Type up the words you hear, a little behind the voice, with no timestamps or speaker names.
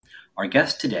Our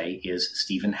guest today is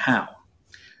Stephen Howe.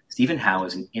 Stephen Howe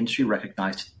is an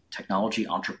industry-recognized technology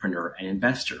entrepreneur and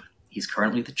investor. He's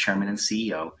currently the chairman and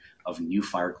CEO of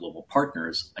Newfire Global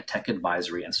Partners, a tech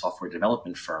advisory and software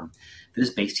development firm that is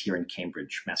based here in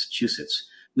Cambridge, Massachusetts,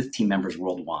 with team members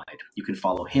worldwide. You can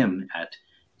follow him at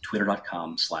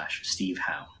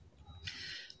twitter.com/SteveHowe.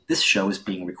 This show is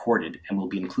being recorded and will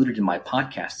be included in my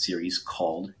podcast series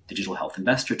called Digital Health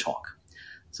Investor Talk.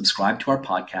 Subscribe to our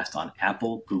podcast on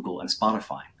Apple, Google, and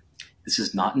Spotify. This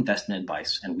is not investment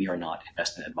advice, and we are not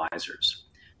investment advisors.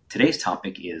 Today's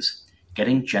topic is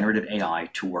getting generative AI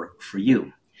to work for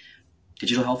you.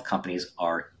 Digital health companies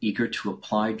are eager to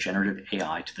apply generative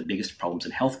AI to the biggest problems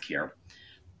in healthcare,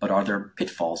 but are there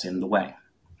pitfalls in the way?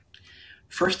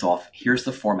 First off, here's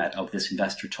the format of this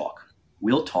investor talk.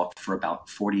 We'll talk for about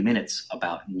 40 minutes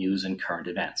about news and current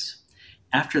events.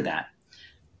 After that,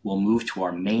 we'll move to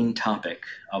our main topic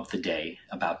of the day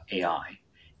about AI,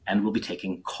 and we'll be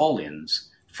taking call-ins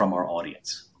from our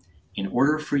audience. In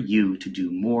order for you to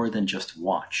do more than just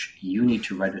watch, you need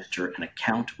to register an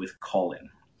account with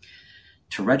Callin.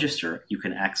 To register, you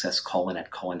can access Callin at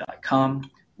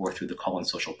callin.com or through the Callin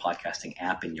social podcasting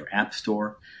app in your app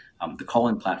store. The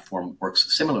Callin platform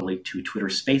works similarly to Twitter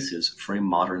Spaces for a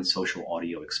modern social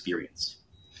audio experience.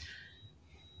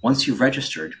 Once you've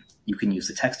registered, you can use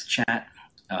the text chat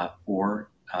or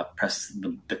press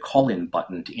the call-in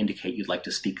button to indicate you'd like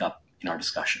to speak up in our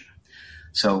discussion.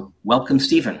 So welcome,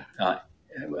 Stephen.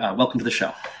 Welcome to the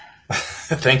show.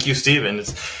 Thank you, Stephen. I'm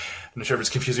not sure if it's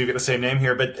confusing to get the same name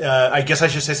here, but I guess I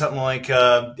should say something like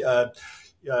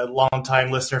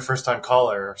long-time listener, first-time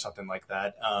caller, or something like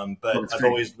that. But I've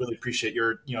always really appreciate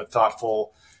your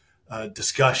thoughtful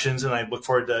discussions, and I look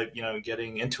forward to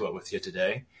getting into it with you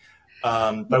today.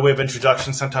 By way of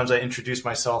introduction, sometimes I introduce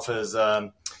myself as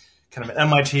kind of an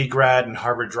MIT grad and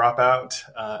Harvard dropout,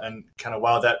 and kind of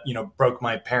while that broke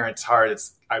my parents' heart,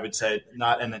 it's, I would say,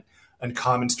 not an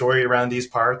uncommon story around these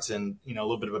parts, and a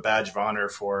little bit of a badge of honor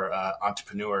for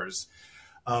entrepreneurs.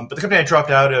 But the company I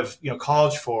dropped out of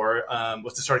college for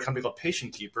was to start a company called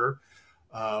Patient Keeper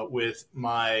with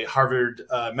my Harvard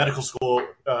Medical School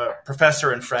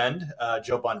professor and friend,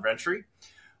 Joe Bonventry.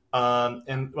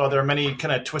 And while there are many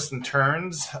kind of twists and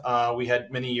turns, we had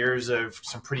many years of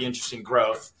some pretty interesting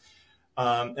growth.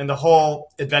 And the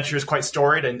whole adventure is quite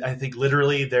storied. And I think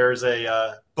literally there's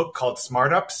a book called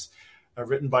Smart Ups,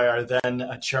 written by our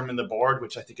then chairman of the board,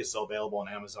 which I think is still available on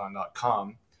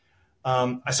Amazon.com.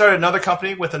 I started another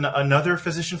company with another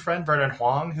physician friend, Vernon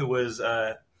Huang, who was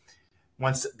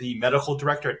once the medical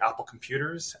director at Apple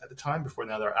Computers at the time, before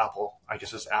another Apple, I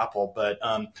guess it was Apple. But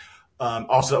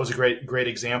also that was a great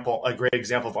example of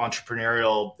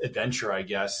entrepreneurial adventure, I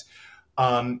guess.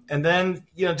 And then,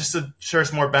 just to share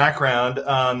some more background,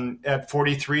 at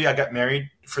 43, I got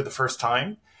married for the first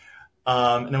time.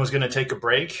 And I was going to take a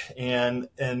break. And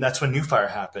that's when Newfire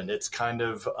happened. It's kind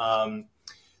of,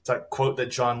 it's a quote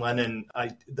that John Lennon,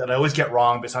 that I always get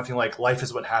wrong, but something like life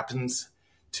is what happens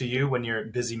to you when you're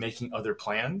busy making other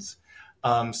plans.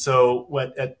 So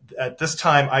at this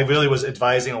time, I really was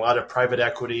advising a lot of private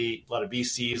equity, a lot of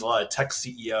VCs, a lot of tech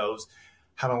CEOs,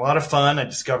 having a lot of fun. I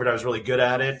discovered I was really good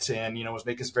at it and, was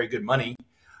making some very good money.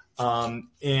 It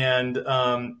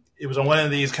was on one of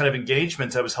these kind of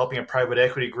engagements. I was helping a private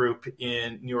equity group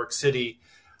in New York City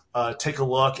take a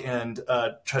look and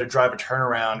try to drive a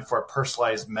turnaround for a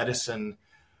personalized medicine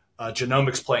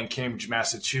genomics play in Cambridge,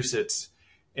 Massachusetts.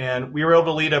 And we were able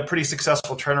to lead a pretty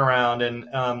successful turnaround.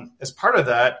 And as part of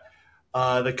that,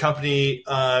 the company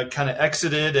kind of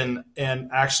exited and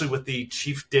actually with the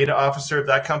chief data officer of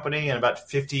that company and about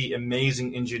 50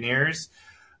 amazing engineers,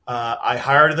 I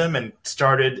hired them and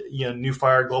started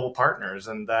Newfire Global Partners.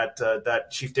 And that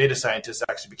chief data scientist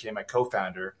actually became my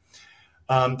co-founder.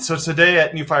 So today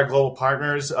at Newfire Global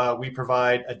Partners, we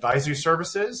provide advisory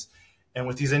services, and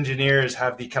with these engineers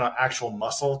have the kind of actual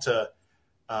muscle to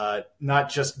not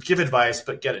just give advice,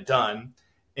 but get it done.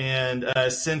 And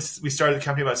since we started the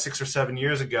company about 6 or 7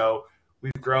 years ago,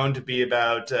 we've grown to be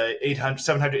about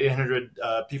 700, 800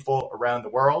 people around the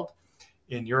world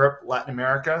in Europe, Latin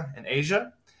America, and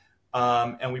Asia.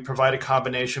 And we provide a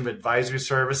combination of advisory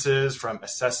services from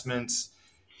assessments,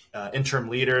 interim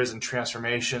leaders and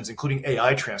transformations, including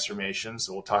AI transformations.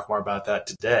 So we'll talk more about that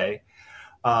today.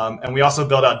 And we also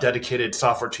build out dedicated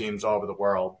software teams all over the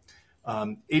world.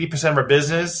 80% of our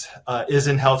business is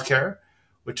in healthcare,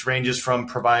 which ranges from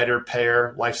provider,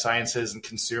 payer, life sciences, and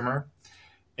consumer.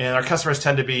 And our customers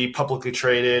tend to be publicly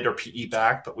traded or PE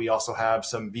backed, but we also have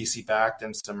some VC backed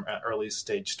and some early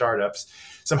stage startups.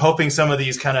 So I'm hoping some of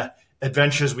these kind of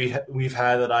adventures we've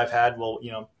had that I've had will,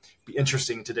 be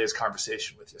interesting in today's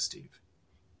conversation with you, Steve.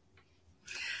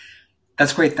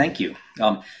 That's great. Thank you.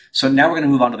 So now we're going to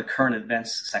move on to the current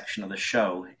events section of the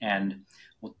show, and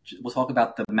we'll talk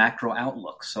about the macro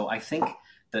outlook. So I think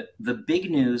that the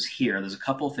big news here, there's a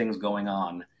couple of things going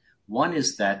on. One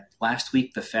is that last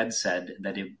week the Fed said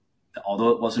that although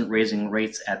it wasn't raising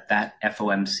rates at that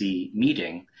FOMC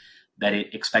meeting, that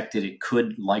it expected it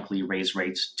could likely raise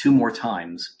rates 2 more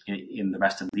times in the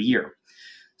rest of the year.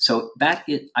 So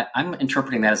I'm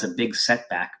interpreting that as a big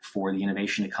setback for the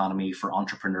innovation economy, for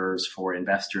entrepreneurs, for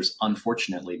investors,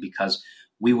 unfortunately, because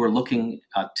we were looking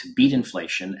to beat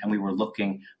inflation and we were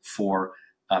looking to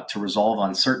resolve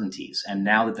uncertainties. And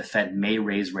now that the Fed may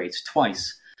raise rates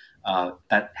twice,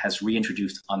 that has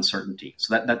reintroduced uncertainty.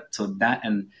 So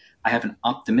and I have an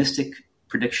optimistic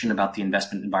prediction about the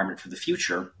investment environment for the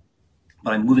future,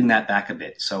 but I'm moving that back a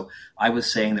bit. So I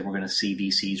was saying that we're going to see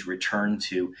VCs return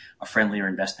to a friendlier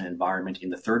investment environment in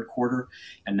the third quarter,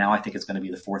 and now I think it's going to be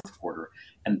the fourth quarter.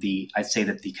 And I'd say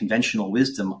that the conventional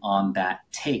wisdom on that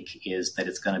take is that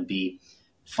it's going to be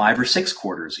 5 or 6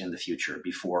 quarters in the future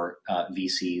before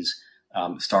VCs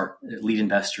lead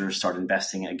investors start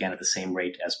investing again at the same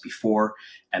rate as before,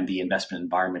 and the investment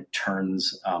environment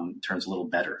turns a little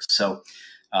better. So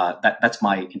that's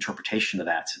my interpretation of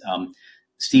that.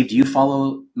 Steve, do you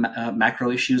follow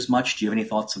macro issues much? Do you have any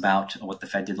thoughts about what the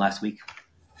Fed did last week?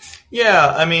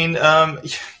 Yeah, I mean,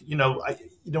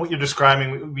 what you're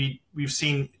describing. We've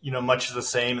seen much of the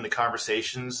same in the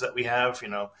conversations that we have.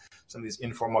 Some of these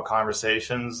informal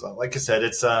conversations. Like I said,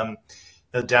 it's the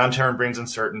downturn brings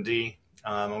uncertainty,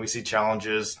 and we see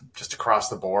challenges just across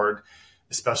the board,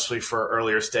 especially for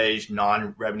earlier stage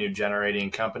non-revenue generating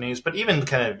companies, but even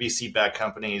kind of VC-backed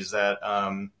companies that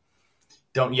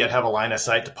don't yet have a line of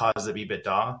sight to positive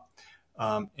EBITDA.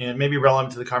 And maybe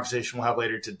relevant to the conversation we'll have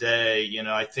later today,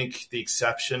 I think the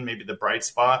exception, maybe the bright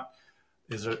spot,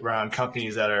 is around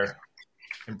companies that are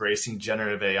embracing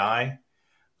generative AI.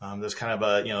 There's kind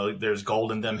of there's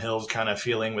gold in them hills kind of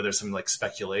feeling where there's some like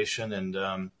speculation. And,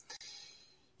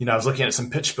 I was looking at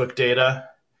some PitchBook data,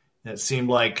 and it seemed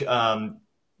like,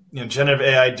 generative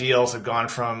AI deals have gone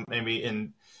from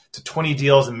to 20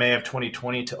 deals in May of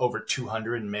 2020 to over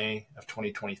 200 in May of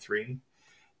 2023.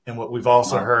 And what we've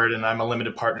also heard, and I'm a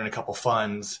limited partner in a couple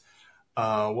funds,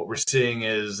 what we're seeing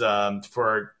is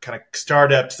for kind of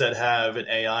startups that have an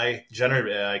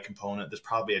generative AI component, there's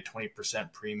probably a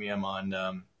 20% premium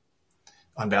on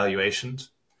valuations.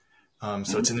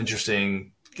 So it's an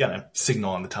interesting kind of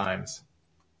signal on the times.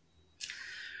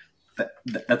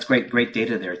 That's great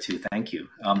data there too. Thank you.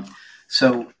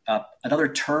 So another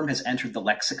term has entered the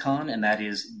lexicon, and that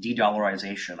is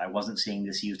de-dollarization. I wasn't seeing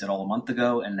this used at all a month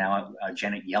ago, and now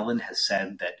Janet Yellen has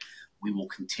said that we will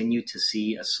continue to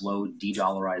see a slow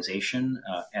de-dollarization.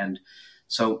 And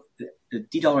so the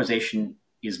de-dollarization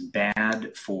is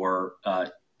bad for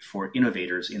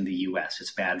innovators in the U.S.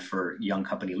 It's bad for young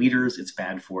company leaders. It's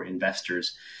bad for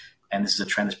investors. And this is a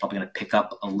trend that's probably going to pick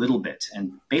up a little bit.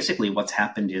 And basically what's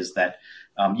happened is that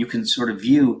you can sort of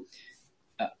view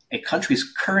a country's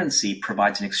currency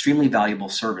provides an extremely valuable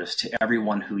service to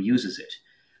everyone who uses it.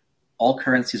 All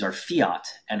currencies are fiat,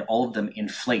 and all of them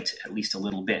inflate at least a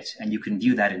little bit. And you can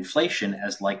view that inflation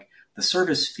as like the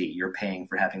service fee you're paying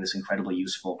for having this incredibly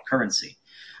useful currency.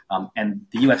 And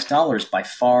the US dollar is by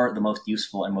far the most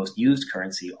useful and most used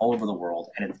currency all over the world.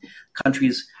 And in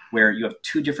countries where you have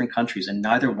 2 different countries and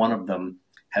neither one of them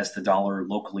has the dollar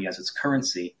locally as its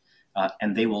currency,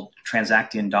 and they will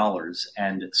transact in dollars,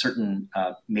 and certain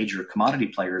major commodity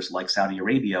players like Saudi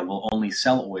Arabia will only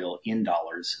sell oil in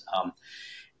dollars.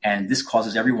 And this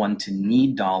causes everyone to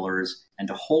need dollars and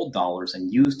to hold dollars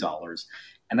and use dollars.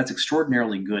 And that's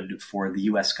extraordinarily good for the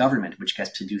U.S. government, which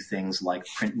gets to do things like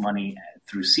print money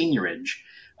through seigniorage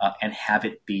and have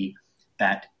it be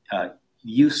that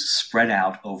use spread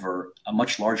out over a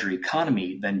much larger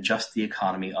economy than just the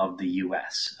economy of the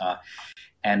U.S.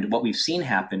 And what we've seen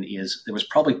happen is there was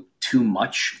probably too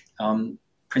much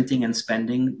printing and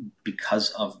spending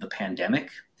because of the pandemic,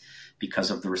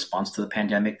 because of the response to the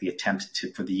pandemic, the attempt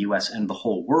for the U.S. and the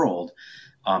whole world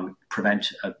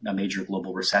prevent a major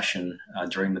global recession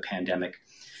during the pandemic.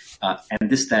 And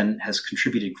this then has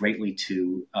contributed greatly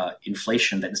to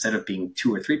inflation that instead of being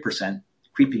 2 or 3%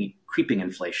 creeping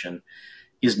inflation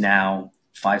is now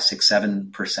 5, 6,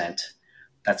 7%.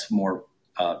 That's more,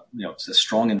 it's a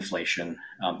strong inflation,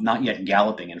 not yet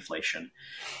galloping inflation.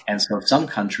 And so some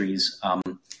countries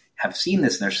have seen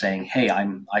this and they're saying, hey,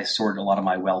 I stored a lot of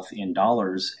my wealth in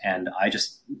dollars and I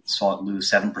just saw it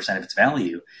lose 7% of its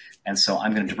value. And so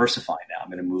I'm going to diversify now. I'm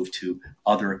going to move to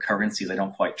other currencies. I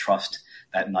don't quite trust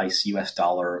that nice US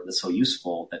dollar that's so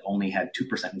useful that only had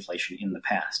 2% inflation in the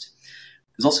past.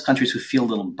 There's also countries who feel a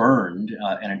little burned.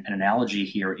 And an analogy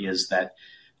here is that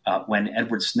when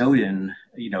Edward Snowden,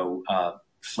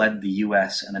 fled the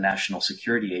U.S. and the National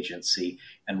Security Agency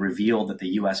and revealed that the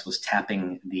U.S. was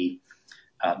tapping the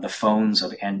phones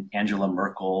of Angela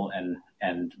Merkel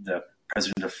and the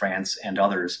president of France and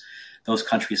others, those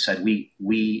countries said,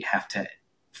 we have to,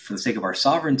 for the sake of our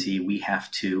sovereignty, we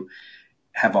have to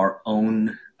have our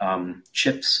own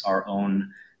chips, our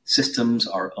own systems,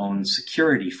 our own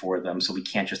security for them, so we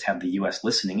can't just have the U.S.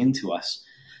 listening into us.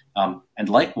 And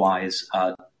likewise,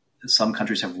 some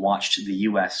countries have watched the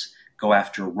U.S. go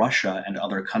after Russia and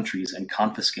other countries and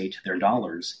confiscate their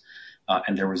dollars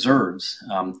and their reserves,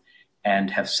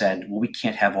 and have said, well, we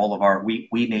can't have all of our, we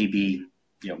may be,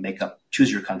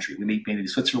 choose your country. We may be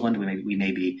Switzerland, we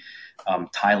may be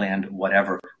Thailand,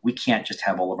 whatever. We can't just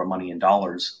have all of our money in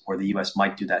dollars, or the U.S.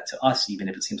 might do that to us, even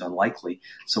if it seems unlikely.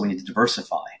 So we need to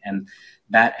diversify. And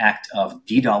that act of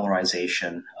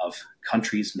de-dollarization, of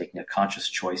countries making a conscious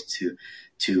choice to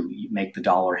make the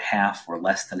dollar half or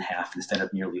less than half instead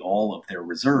of nearly all of their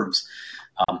reserves,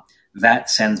 that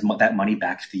sends that money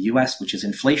back to the U.S., which is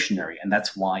inflationary, and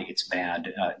that's why it's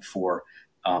bad for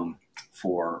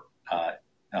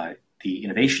the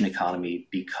innovation economy,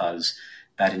 because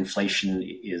that inflation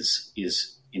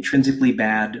is intrinsically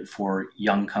bad for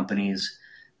young companies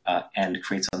and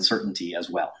creates uncertainty as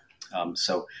well.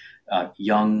 So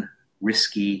young,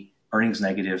 risky, earnings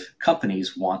negative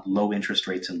companies want low interest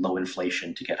rates and low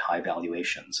inflation to get high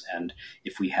valuations. And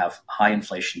if we have high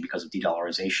inflation because of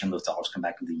de-dollarization, those dollars come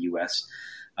back to the U.S.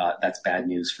 That's bad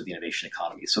news for the innovation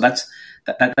economy. So that's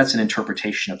an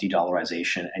interpretation of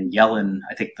de-dollarization. And Yellen,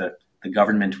 I think the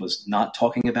government was not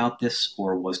talking about this,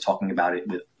 or was talking about it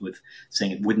with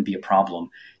saying it wouldn't be a problem.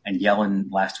 And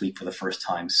Yellen last week for the first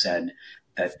time said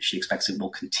that she expects it will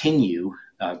continue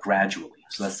gradually.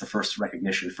 So that's the first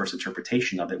recognition, first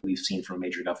interpretation of it we've seen from a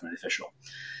major government official.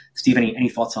 Steve, any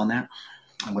thoughts on that?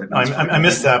 On what it means I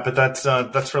missed that, but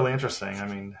that's really interesting. I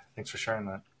mean, thanks for sharing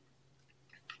that.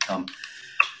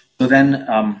 So then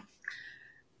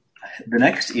the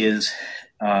next is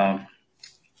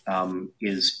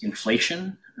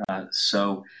inflation.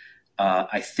 So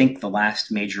I think the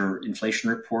last major inflation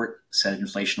report said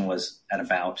inflation was at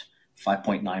about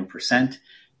 5.9%,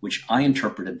 which I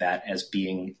interpreted that as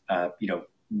being,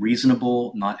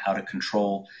 reasonable, not out of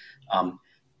control.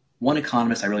 One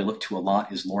economist I really look to a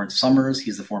lot is Lawrence Summers.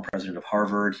 He's the former president of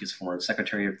Harvard. He's former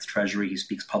Secretary of the Treasury. He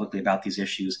speaks publicly about these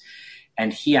issues,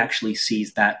 and he actually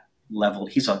sees that level.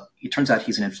 It turns out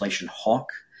he's an inflation hawk.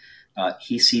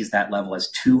 He sees that level as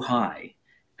too high,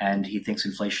 and he thinks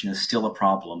inflation is still a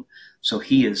problem. So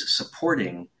he is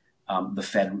supporting the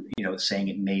Fed, saying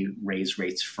it may raise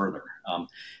rates further.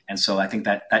 And so I think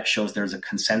that shows there's a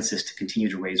consensus to continue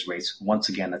to raise rates. Once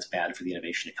again, that's bad for the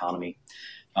innovation economy.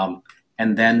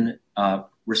 And then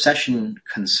recession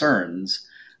concerns.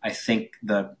 I think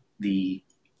the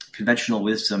conventional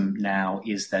wisdom now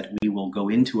is that we will go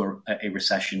into a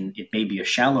recession. It may be a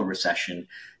shallow recession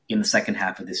in the second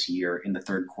half of this year, in the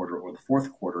third quarter or the fourth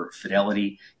quarter.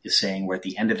 Fidelity is saying we're at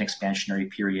the end of an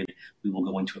expansionary period. We will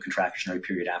go into a contractionary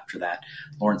period after that.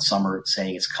 Lawrence Summers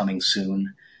saying it's coming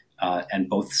soon, and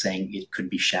both saying it could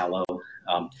be shallow.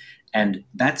 And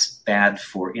that's bad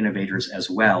for innovators as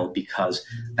well, because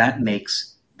that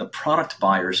makes the product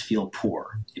buyers feel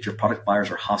poor. If your product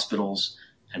buyers are hospitals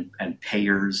and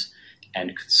payers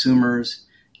and consumers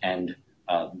and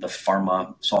the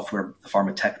pharma software, the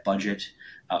pharma tech budget,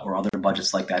 or other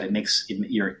budgets like that,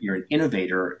 you're an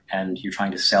innovator and you're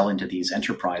trying to sell into these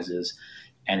enterprises,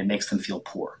 and it makes them feel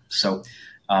poor. So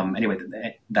anyway,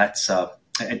 that's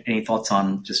any thoughts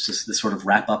on just this sort of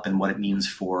wrap up and what it means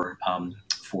for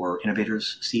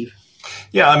innovators, Steve?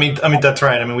 Yeah, I mean that's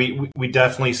right. I mean we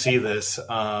definitely see this,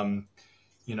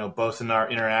 both in our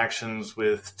interactions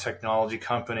with technology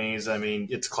companies. I mean,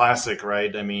 it's classic,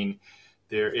 right? I mean,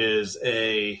 there is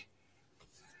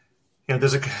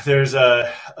there's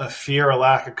a fear, a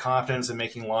lack of confidence in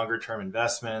making longer term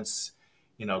investments.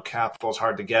 Capital is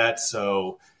hard to get,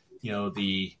 so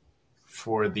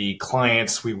for the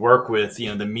clients we work with,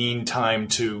 the mean time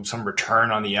to some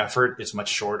return on the effort is much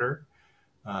shorter.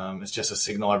 It's just a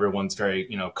signal everyone's very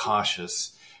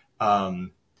cautious.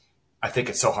 I think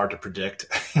it's so hard to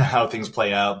predict how things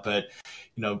play out, but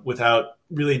without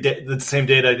really the same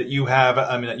data that you have,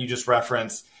 that you just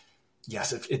referenced,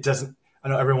 yes, it doesn't. I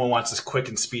know everyone wants this quick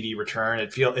and speedy return.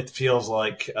 It feels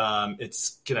like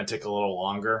it's going to take a little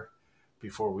longer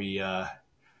before we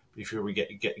get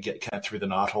kind of through the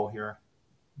knothole here.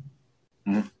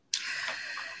 Mm-hmm.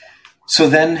 So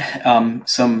then,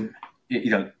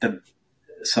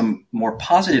 some more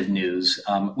positive news.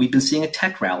 We've been seeing a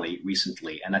tech rally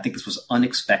recently, and I think this was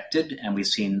unexpected. And we've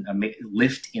seen a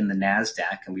lift in the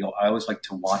NASDAQ, and I always like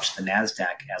to watch the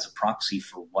NASDAQ as a proxy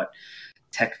for what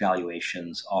tech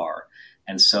valuations are.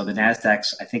 And so the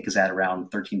NASDAQ, I think, is at around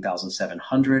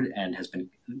 13,700 and has been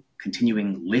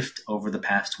continuing lift over the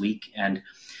past week. And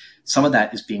some of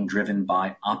that is being driven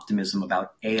by optimism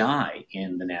about AI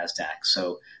in the NASDAQ.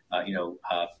 So,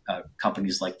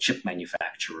 companies like chip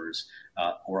manufacturers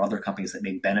or other companies that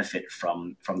may benefit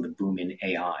from the boom in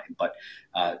AI. But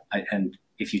and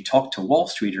if you talk to Wall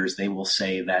Streeters, they will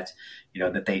say that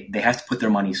that they have to put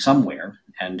their money somewhere,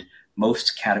 and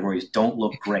most categories don't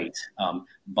look great,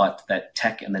 but that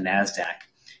tech and the NASDAQ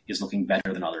is looking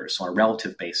better than others. So on a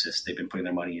relative basis, they've been putting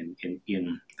their money in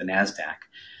the NASDAQ.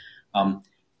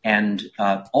 And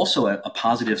also a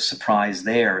positive surprise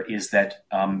there is that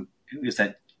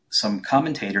some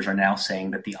commentators are now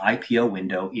saying that the IPO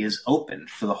window is open.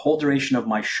 For the whole duration of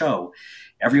my show,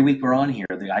 every week we're on here,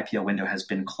 the IPO window has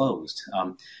been closed.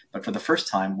 But for the first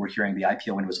time, we're hearing the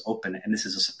IPO window is open. And this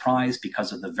is a surprise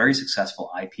because of the very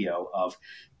successful IPO of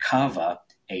Cava,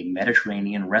 a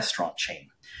Mediterranean restaurant chain.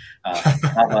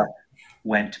 Cava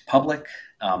went public.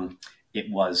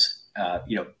 It was,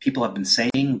 people have been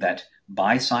saying that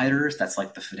buy-siders, that's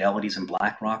like the Fidelities and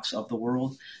BlackRocks of the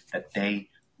world, that they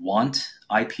want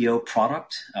IPO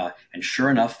product. And sure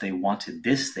enough, they wanted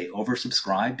this. They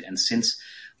oversubscribed. And since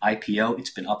IPO,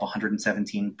 it's been up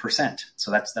 117%.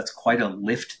 So that's quite a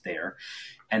lift there.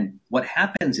 And what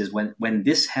happens is when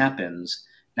this happens,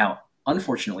 now,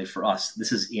 unfortunately for us,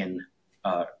 this is in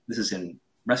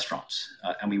restaurants,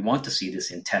 and we want to see this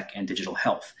in tech and digital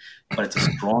health. But it's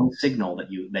a strong signal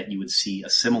that you would see a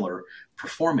similar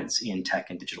performance in tech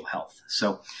and digital health.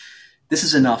 So this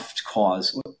is enough to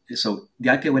cause. So the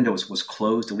IPO window was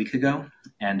closed a week ago,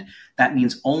 and that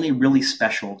means only really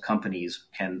special companies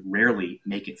can rarely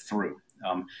make it through.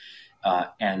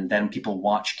 And then people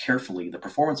watch carefully the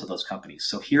performance of those companies.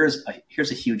 So here's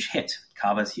a huge hit.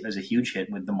 Cava is a huge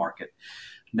hit with the market.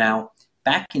 Now,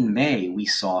 back in May, we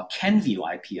saw Kenvue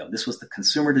IPO. This was the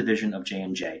consumer division of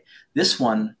J&J. This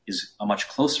one is a much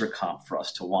closer comp for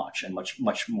us to watch and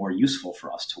much more useful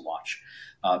for us to watch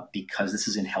because this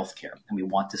is in healthcare. And we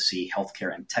want to see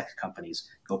healthcare and tech companies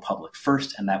go public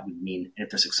first. And that would mean, if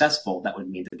they're successful, that would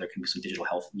mean that there can be some digital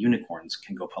health unicorns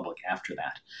can go public after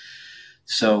that.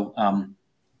 So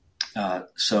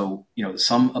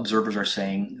some observers are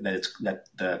saying that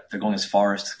they're going as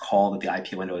far as to call that the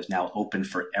IPO window is now open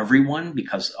for everyone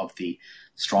because of the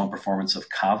strong performance of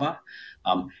Cava.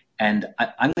 And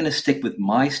I'm going to stick with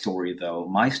my story, though.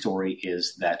 My story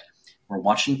is that we're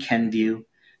watching Kenvue.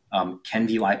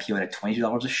 Kenvue IPO at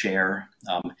 $22 a share.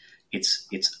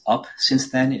 It's up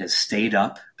since then. It has stayed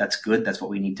up. That's good. That's what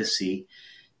we need to see.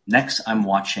 Next, I'm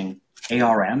watching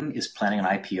ARM is planning an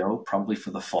IPO probably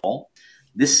for the fall.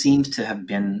 This seems to have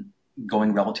been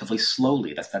going relatively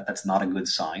slowly. That's not a good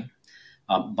sign.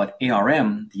 But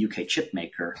ARM, the UK chip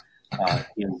maker,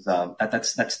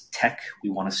 that's tech. We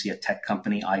want to see a tech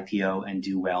company IPO and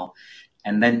do well.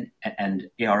 And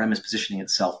ARM is positioning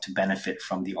itself to benefit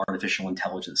from the artificial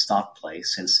intelligence stock play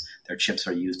since their chips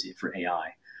are used for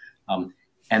AI.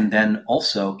 And then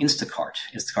also Instacart.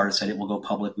 Instacart has said it will go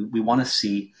public. We want to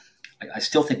see. I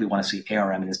still think we want to see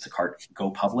ARM and Instacart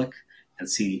go public and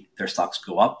see their stocks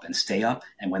go up and stay up.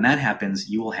 And when that happens,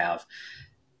 you will have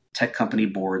tech company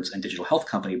boards and digital health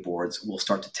company boards will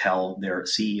start to tell their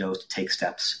CEOs to take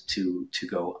steps to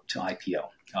go to IPO.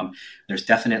 There's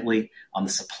definitely, on the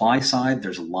supply side,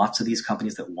 there's lots of these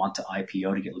companies that want to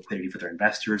IPO to get liquidity for their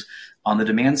investors. On the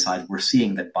demand side, we're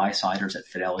seeing that buy-siders at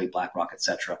Fidelity, BlackRock, et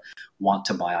cetera, want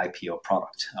to buy IPO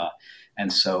product.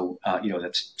 And so,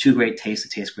 that's two great tastes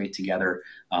that taste great together.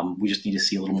 We just need to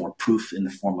see a little more proof in the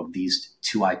form of these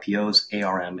two IPOs,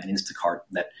 ARM and Instacart,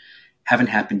 that haven't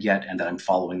happened yet and that I'm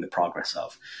following the progress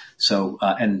of. So,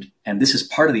 and this is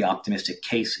part of the optimistic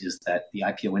case is that the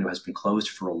IPO window has been closed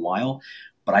for a while,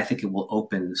 but I think it will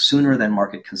open sooner than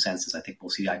market consensus. I think we'll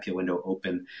see the IPO window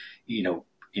open,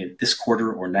 in this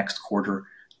quarter or next quarter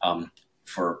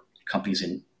for companies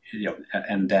and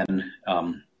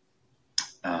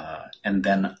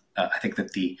then I think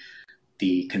that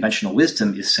the conventional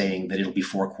wisdom is saying that it'll be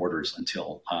 4 quarters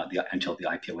until the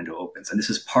IPO window opens. And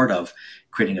this is part of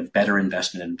creating a better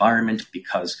investment environment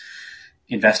because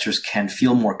investors can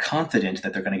feel more confident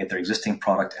that they're going to get their existing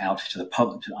product out to the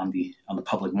public on the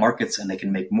public markets, and they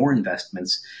can make more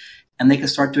investments, and they can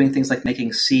start doing things like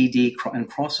making CD and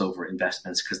crossover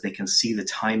investments because they can see the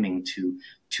timing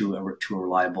to a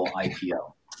reliable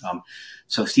IPO.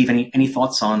 So, Steve, any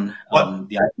thoughts on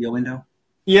the IPO window?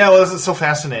 Yeah, well, this is so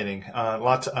fascinating. A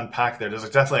lot to unpack there. There's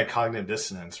definitely a cognitive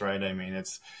dissonance, right? I mean,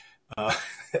 uh,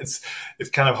 it's it's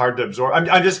kind of hard to absorb.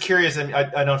 I'm just curious, and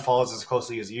I don't follow this as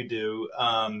closely as you do.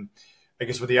 I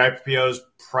guess with the IPOs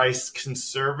priced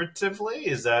conservatively,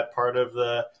 is that part of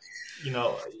the,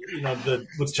 the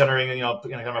what's generating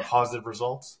kind of a positive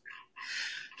results?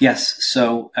 Yes.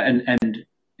 So, and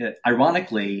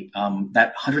ironically,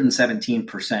 that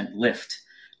 117% lift,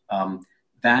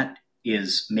 that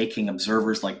is making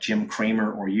observers like Jim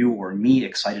Cramer or you or me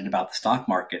excited about the stock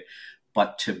market.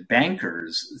 But to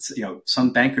bankers,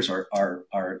 some bankers are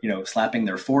slapping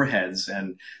their foreheads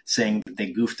and saying that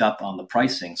they goofed up on the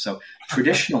pricing. So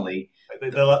traditionally,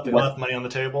 they left money on the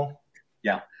table.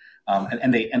 Yeah,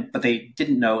 but they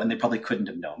didn't know, and they probably couldn't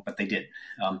have known, but they did.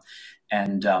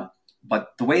 And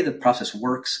But the way the process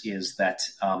works is that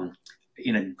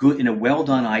in a well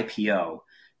done IPO,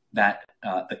 that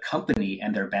the company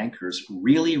and their bankers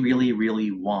really, really,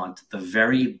 really want the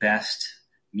very best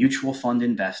mutual fund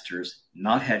investors,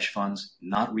 not hedge funds,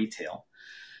 not retail,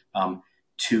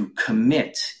 to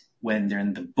commit when they're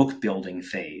in the book building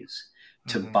phase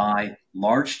to buy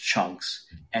large chunks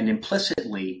and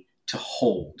implicitly to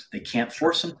hold. They can't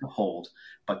force them to hold,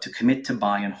 but to commit to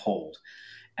buy and hold.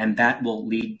 And that will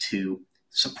lead to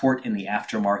support in the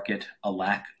aftermarket, a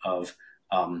lack of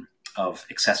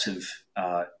excessive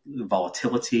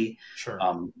volatility, Sure.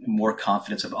 More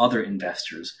confidence of other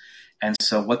investors. And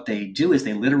so what they do is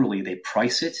they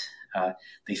price it.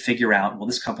 They figure out, well,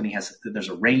 there's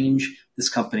a range. This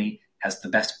company has the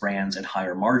best brands and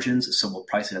higher margins, so we'll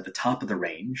price it at the top of the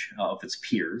range of its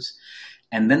peers.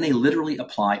 And then they literally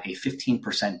apply a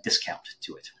 15% discount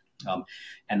to it.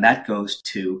 And that goes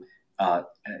to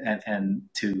and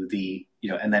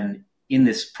then in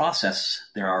this process,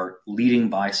 there are leading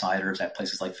buy-siders at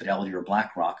places like Fidelity or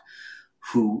BlackRock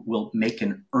who will make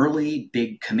an early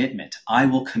big commitment. I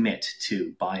will commit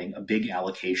to buying a big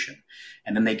allocation.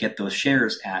 And then they get those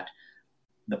shares at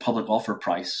the public offer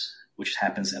price, which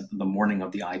happens at the morning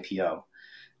of the IPO,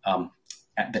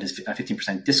 that is a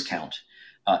 15% discount.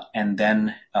 And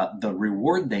then the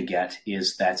reward they get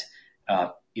is that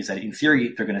in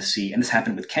theory, they're going to see, and this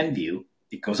happened with Kenvue,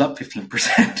 it goes up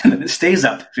 15% and then it stays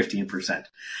up 15%.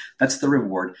 That's the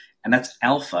reward. And that's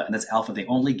alpha. And that's alpha they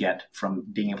only get from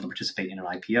being able to participate in an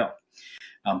IPO.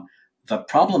 The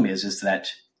problem is that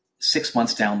 6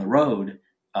 months down the road,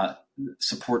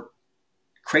 support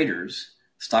craters,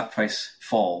 stock price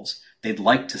falls. They'd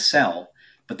like to sell,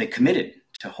 but they committed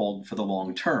to hold for the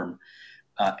long term.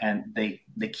 And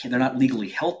they're not legally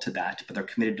held to that, but they're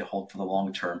committed to hold for the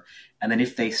long term. And then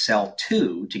if they sell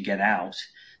to get out,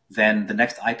 then the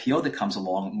next IPO that comes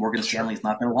along, Morgan Stanley is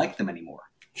not going to like them anymore.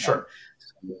 Sure.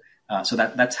 So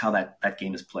that's how that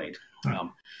game is played.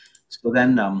 So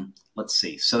then let's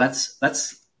see. So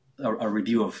that's a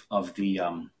review of the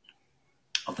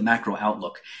macro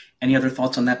outlook. Any other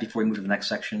thoughts on that before we move to the next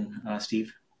section,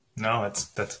 Steve? No,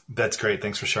 that's great.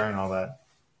 Thanks for sharing all that.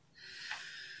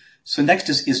 So next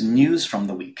is news from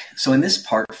the week. So in this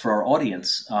part, for our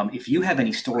audience, if you have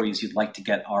any stories you'd like to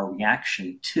get our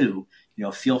reaction to,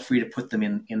 feel free to put them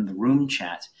in the room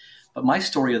chat. But my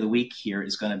story of the week here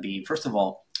is going to be, first of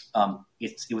all,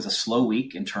 it was a slow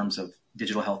week in terms of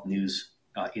digital health news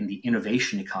in the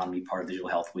innovation economy part of digital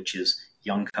health, which is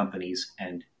young companies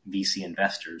and VC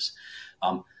investors.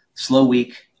 Slow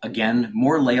week, again,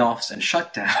 more layoffs and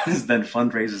shutdowns than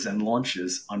fundraisers and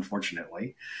launches,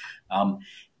 unfortunately.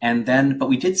 But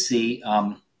we did see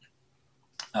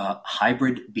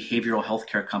hybrid behavioral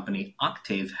healthcare company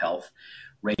Octave Health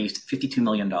raised $52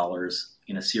 million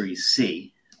in a Series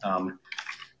C. And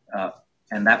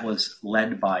that was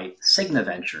led by Cigna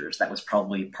Ventures. That was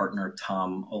probably partner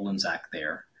Tom Olenczak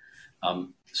there.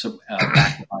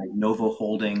 Backed by Novo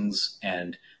Holdings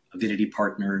and Avidity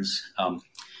Partners.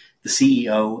 The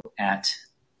CEO at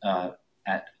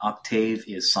Octave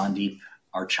is Sandeep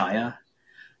Archaya.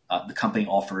 The company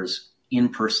offers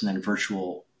in-person and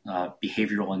virtual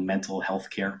behavioral and mental health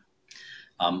care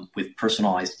with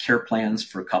personalized care plans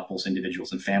for couples,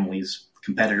 individuals, and families.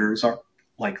 Competitors are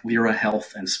like Lyra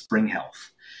Health and Spring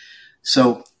Health.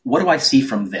 So what do I see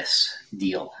from this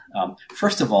deal?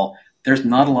 First of all, there's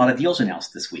not a lot of deals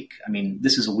announced this week. I mean,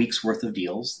 this is a week's worth of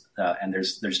deals, and there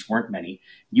just weren't many.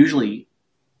 Usually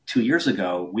 2 years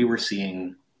ago, we were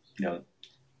seeing,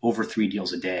 over 3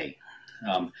 deals a day.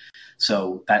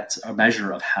 So that's a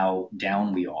measure of how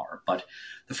down we are. But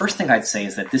the first thing I'd say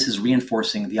is that this is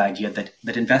reinforcing the idea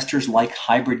that investors like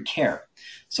hybrid care.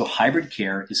 So hybrid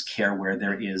care is care where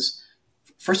there is,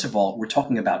 first of all, we're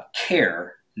talking about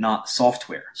care, not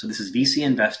software. So this is VC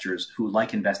investors who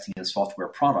like investing in software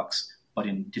products but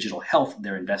in digital health,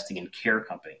 they're investing in care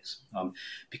companies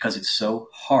because it's so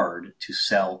hard to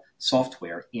sell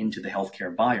software into the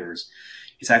healthcare buyers.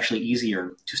 It's actually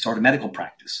easier to start a medical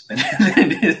practice than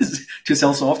it is to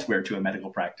sell software to a medical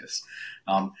practice.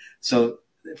 So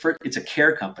first, it's a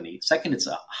care company. Second, it's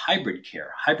a hybrid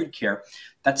care. Hybrid care,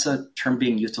 that's a term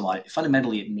being used a lot.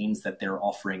 Fundamentally, it means that they're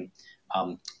offering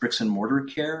bricks and mortar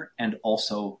care and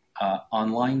also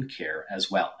online care as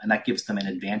well. And that gives them an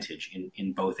advantage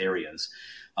in both areas.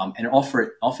 And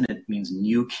often it means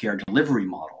new care delivery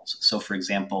models. So, for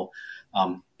example,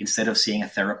 instead of seeing a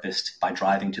therapist by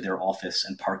driving to their office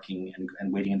and parking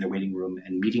and waiting in their waiting room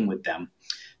and meeting with them,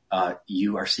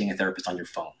 you are seeing a therapist on your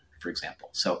phone, for example.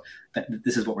 So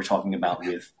this is what we're talking about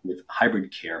with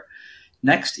hybrid care.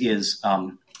 Next is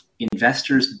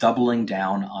investors doubling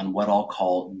down on what I'll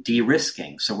call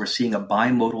de-risking. So we're seeing a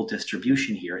bimodal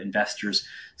distribution here.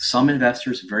 Some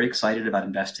investors very excited about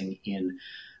investing in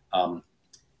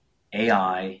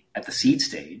AI at the seed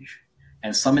stage,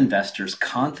 and some investors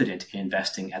confident in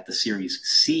investing at the Series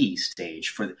C stage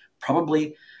for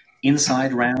probably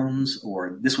inside rounds,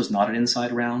 or this was not an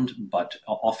inside round, but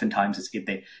oftentimes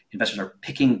investors are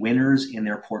picking winners in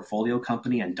their portfolio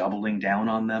company and doubling down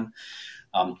on them.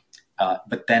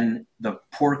 But then the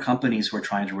poor companies who are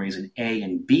trying to raise an A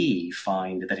and B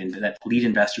find that lead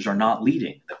investors are not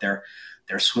leading, that they're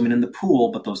swimming in the pool,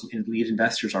 but those lead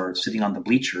investors are sitting on the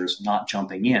bleachers, not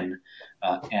jumping in.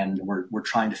 And we're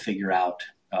trying to figure out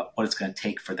what it's going to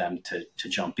take for them to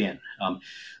jump in.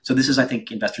 So this is, I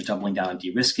think, investors doubling down on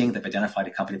de-risking. They've identified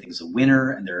a company they think is a winner,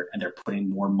 and they're putting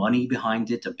more money behind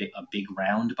it, a big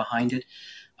round behind it.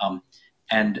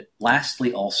 And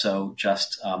lastly, also,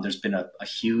 there's been a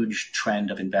huge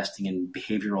trend of investing in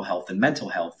behavioral health and mental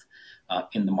health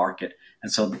in the market.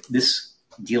 And so this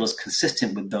deal is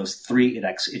consistent with those three.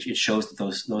 It shows that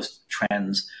those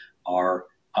trends are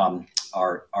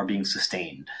being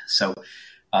sustained. So,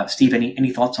 Steve,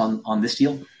 any thoughts on this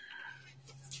deal?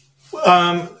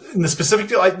 In the specific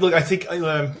deal, I think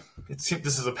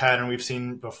this is a pattern we've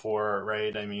seen before,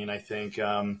 right? I mean, I think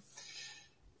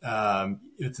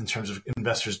it's in terms of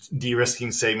investors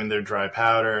de-risking, saving their dry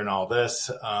powder and all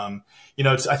this. I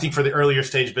think for the earlier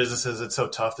stage businesses, it's so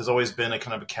tough. There's always been a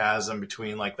kind of a chasm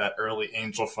between like that early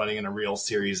angel funding and a real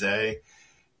Series A.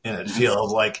 And it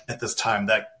feels like at this time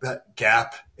that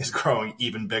gap is growing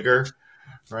even bigger,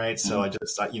 right? So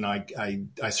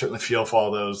I certainly feel for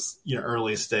all those,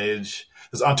 early stage,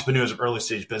 those entrepreneurs of early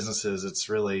stage businesses. It's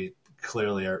really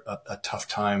clearly a tough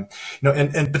time,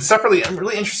 but separately, I'm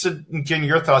really interested in getting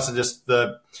your thoughts on just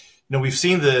we've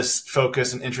seen this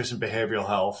focus and interest in behavioral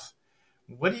health.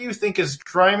 What do you think is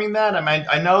driving that? I mean,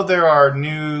 I know there are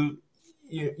new,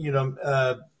 there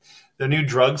are new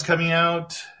drugs coming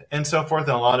out and so forth,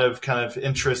 and a lot of kind of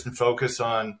interest and focus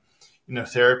on,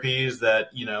 therapies that,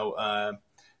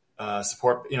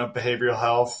 support, behavioral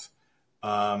health.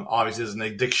 Obviously, there's an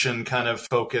addiction kind of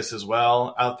focus as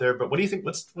well out there. But what do you think?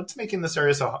 What's making this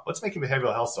area what's making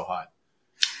behavioral health so hot?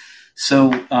 So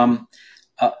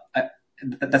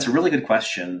that's a really good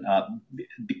question.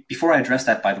 Before I address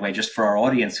that, by the way, just for our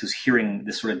audience who's hearing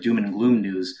this sort of doom and gloom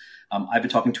news, I've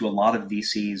been talking to a lot of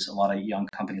VCs, a lot of young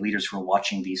company leaders who are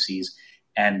watching VCs,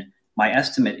 and my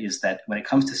estimate is that when it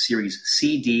comes to Series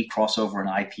C, D, crossover, and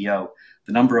IPO,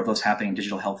 the number of those happening in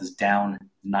digital health is down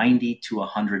 90 to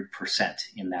 100%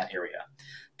 in that area.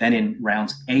 Then in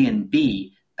rounds A and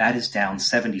B, that is down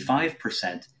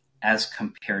 75% as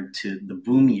compared to the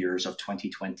boom years of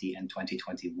 2020 and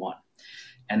 2021.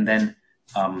 And then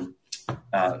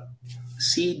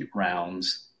seed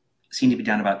rounds seem to be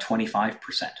down about 25%.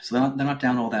 So they're not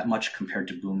down all that much compared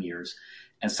to boom years.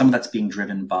 And some of that's being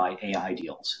driven by AI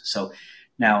deals. So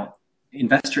now,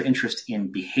 investor interest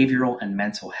in behavioral and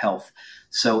mental health.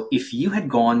 So if you had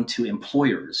gone to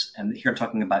employers, and here I'm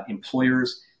talking about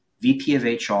employers, VP of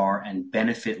HR, and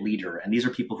benefit leader, and these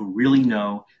are people who really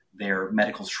know their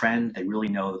medical trend, they really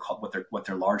know what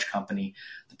their large company,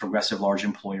 the progressive large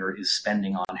employer, is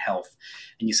spending on health,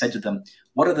 and you said to them,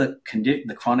 what are the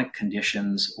chronic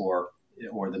conditions or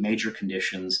the major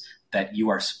conditions that you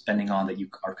are spending on, that you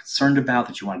are concerned about,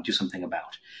 that you want to do something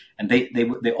about? And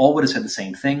they all would have said the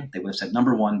same thing. They would have said,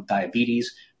 number one,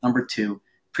 diabetes. Number two,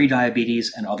 prediabetes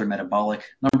and other metabolic.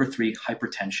 Number three,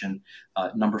 hypertension.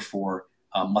 Number four,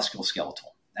 musculoskeletal.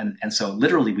 And so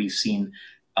literally we've seen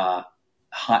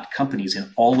hot companies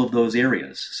in all of those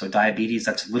areas. So diabetes,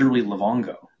 that's literally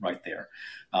Livongo right there.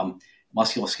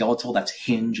 Musculoskeletal, that's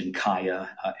Hinge and Kaya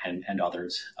and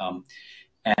others.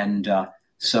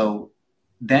 So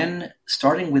then,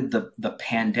 starting with the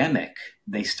pandemic,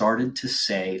 they started to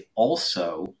say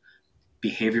also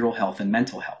behavioral health and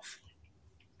mental health.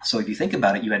 So if you think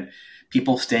about it, you had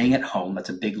people staying at home, that's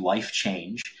a big life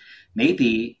change.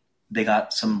 Maybe they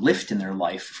got some lift in their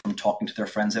life from talking to their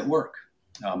friends at work.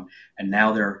 And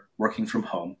now they're working from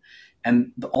home.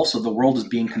 And also the world is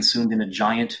being consumed in a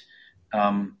giant,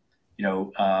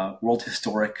 world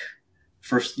historic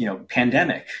first,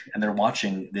 pandemic. And they're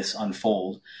watching this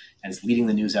unfold, and it's leading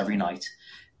the news every night.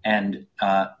 And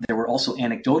there were also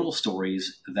anecdotal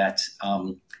stories that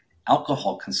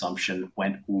alcohol consumption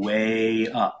went way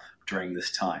up during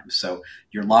this time. So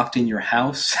you're locked in your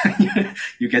house.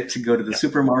 You get to go to the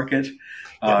supermarket.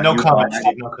 No comment,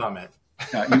 Steve. No comment.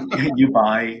 You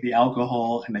buy the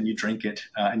alcohol and then you drink it,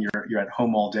 and you're at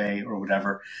home all day or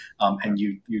whatever, and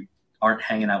you aren't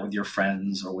hanging out with your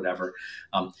friends or whatever.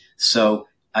 So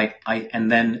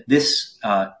and then this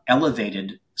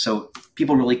elevated. So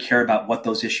people really care about what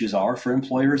those issues are for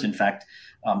employers. In fact,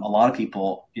 a lot of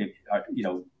people,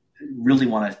 really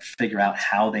want to figure out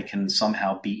how they can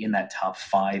somehow be in that top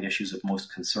 5 issues of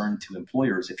most concern to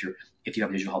employers if you have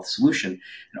a digital health solution.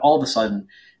 And all of a sudden,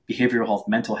 behavioral health,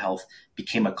 mental health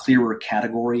became a clearer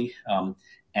category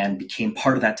and became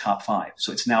part of that top 5.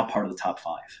 So it's now part of the top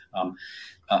 5.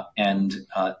 And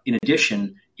in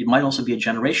addition, it might also be a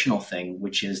generational thing,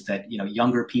 which is that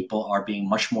younger people are being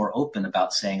much more open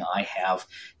about saying, I have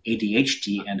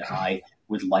ADHD and I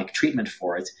would like treatment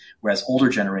for it, whereas older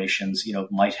generations,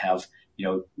 might have,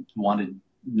 wanted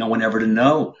no one ever to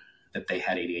know that they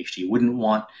had ADHD, wouldn't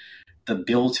want the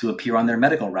bill to appear on their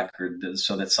medical record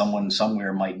so that someone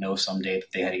somewhere might know someday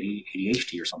that they had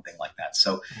ADHD or something like that.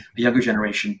 So a younger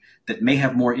generation that may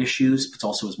have more issues, but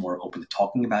also is more open to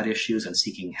talking about issues and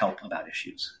seeking help about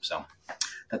issues. So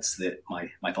that's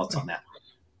my thoughts on that.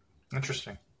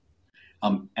 Interesting.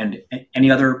 And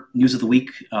any other news of the week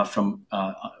from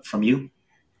you?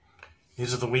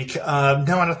 News of the week? No,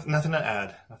 nothing to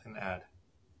add. Nothing to add.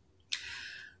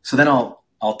 So then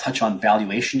I'll touch on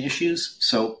valuation issues.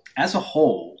 So as a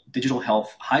whole, digital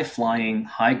health, high-flying,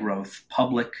 high-growth,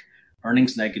 public,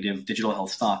 earnings negative digital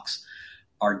health stocks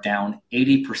are down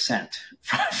 80%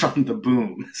 from the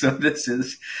boom. So this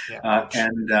is,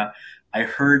 I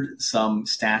heard some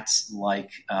stats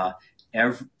like,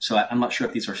 so I'm not sure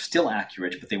if these are still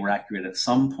accurate, but they were accurate at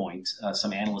some point.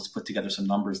 Some analysts put together some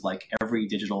numbers like every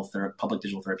public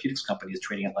digital therapeutics company is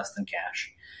trading at less than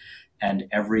cash. And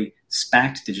every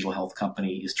SPACed digital health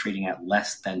company is trading at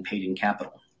less than paid-in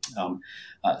capital.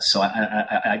 So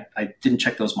I didn't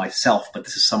check those myself, but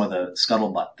this is some of the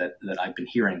scuttlebutt that I've been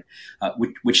hearing,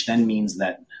 which then means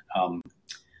that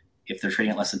if they're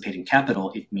trading at less than paid-in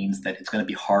capital, it means that it's going to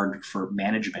be hard for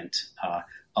management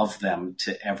of them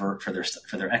to ever for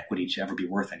their equity to ever be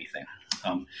worth anything.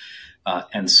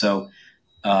 And so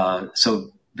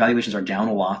valuations are down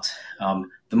a lot.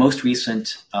 The most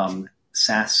recent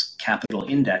SaaS Capital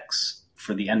Index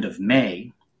for the end of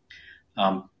May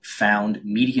found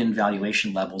median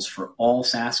valuation levels for all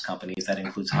SaaS companies, that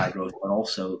includes high growth, but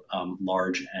also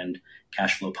large and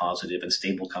cash flow positive and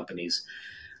stable companies,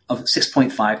 of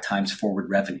 6.5 times forward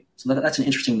revenue. So that's an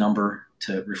interesting number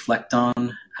to reflect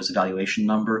on as a valuation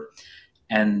number.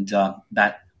 And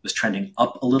that was trending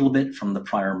up a little bit from the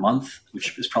prior month,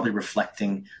 which is probably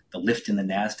reflecting the lift in the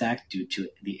NASDAQ due to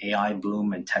the AI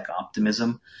boom and tech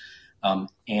optimism.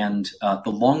 And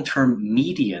the long-term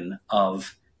median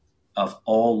of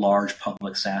all large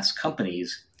public SaaS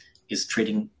companies is for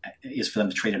them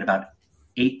to trade at about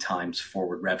 8 times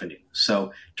forward revenue.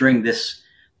 So during this,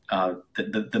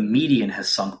 the median has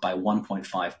sunk by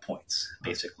 1.5 points,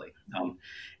 basically.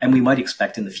 And we might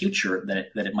expect in the future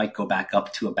that it might go back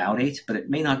up to about 8, but it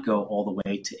may not go all the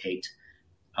way to 8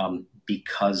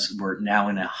 because we're now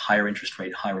in a higher interest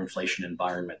rate, higher inflation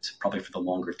environment, probably for the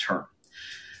longer term.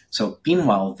 So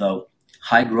meanwhile, though,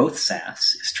 high growth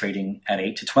SaaS is trading at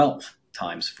 8 to 12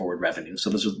 times forward revenue. So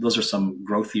those are some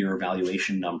growthier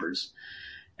valuation numbers.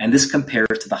 And this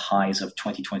compares to the highs of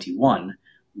 2021,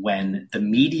 when the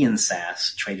median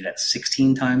SaaS traded at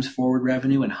 16 times forward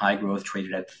revenue and high growth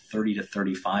traded at 30 to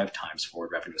 35 times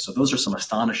forward revenue. So those are some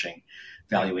astonishing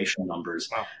valuation numbers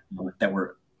that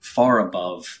were far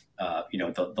above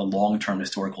the long-term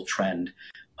historical trend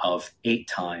of 8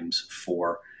 times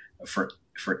for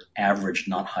average,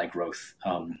 not high growth,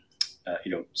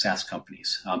 SaaS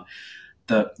companies.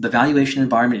 The valuation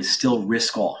environment is still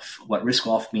risk off. What risk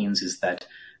off means is that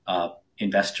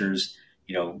investors,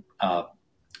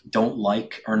 don't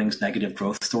like earnings negative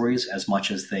growth stories as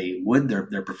much as they would.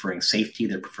 They're preferring safety.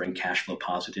 They're preferring cash flow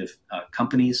positive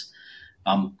companies.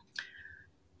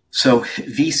 So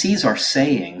VCs are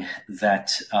saying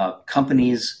that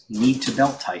companies need to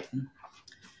belt tighten.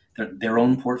 Their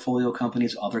own portfolio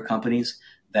companies, other companies,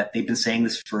 that they've been saying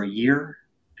this for a year,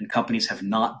 and companies have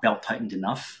not belt tightened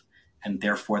enough. and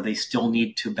therefore they still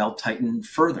need to belt tighten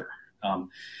further.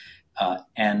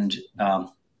 And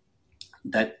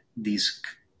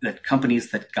that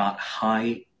companies that got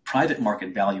high private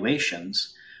market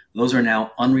valuations, those are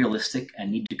now unrealistic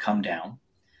and need to come down.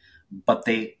 But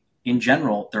in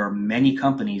general, there are many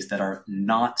companies that are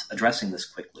not addressing this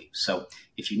quickly. So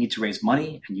if you need to raise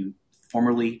money and you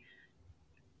formerly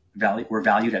were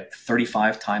valued at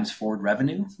 35 times forward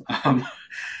revenue,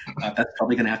 that's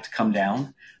probably going to have to come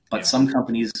down. But some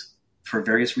companies, for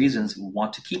various reasons,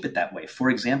 want to keep it that way. For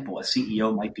example, a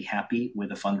CEO might be happy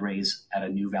with a fundraise at a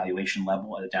new valuation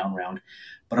level at a down round,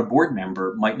 but a board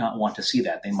member might not want to see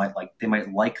that. They might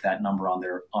like that number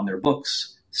on their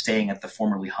books, staying at the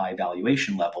formerly high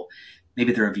valuation level.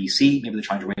 Maybe they're a VC, maybe they're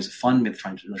trying to raise a fund, maybe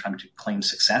they're trying to claim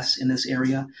success in this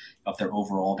area of their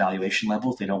overall valuation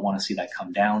levels. They don't want to see that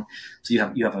come down. So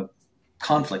you have a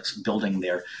conflicts building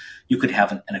there. You could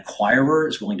have an acquirer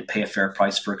is willing to pay a fair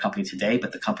price for a company today,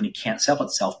 but the company can't sell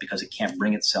itself because it can't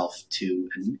bring itself to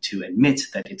admit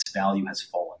that its value has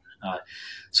fallen.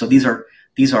 So these are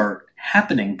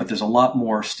happening, but there's a lot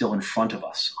more still in front of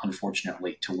us,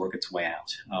 unfortunately, to work its way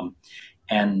out.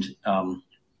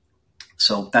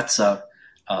 So that's a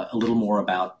little more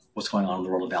about what's going on in the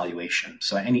world of valuation.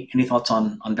 So any thoughts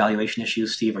on valuation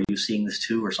issues, Steve? Are you seeing this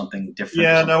too, or something different?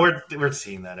 Yeah, no, we're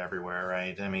seeing that everywhere,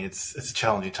 right? I mean, it's a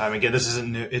challenging time. Again, this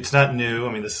isn't new. It's not new.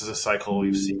 I mean, this is a cycle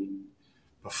we've seen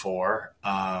before.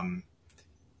 Obviously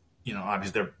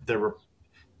there were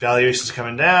valuations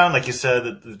coming down, like you said,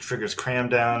 that the triggers cram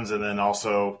downs, and then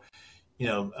also,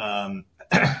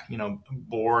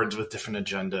 boards with different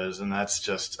agendas, and that's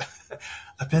just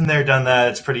I've been there, done that.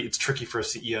 It's tricky for a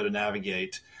CEO to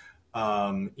navigate.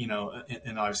 And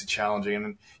obviously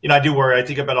challenging. And I do worry. I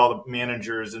think about all the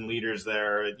managers and leaders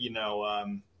there. This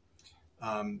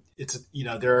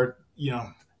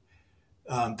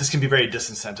can be very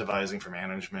disincentivizing for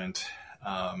management.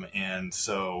 And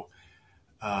so,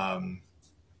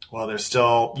 while there's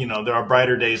still, there are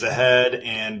brighter days ahead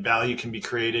and value can be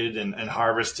created and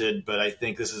harvested, but I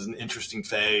think this is an interesting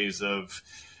phase of,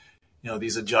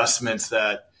 these adjustments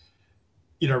that,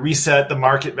 reset the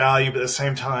market value, but at the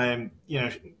same time,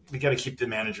 we got to keep the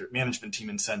management team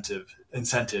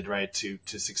incented, right, to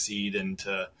succeed and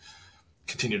to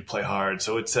continue to play hard.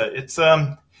 So there's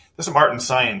some art and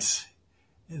science,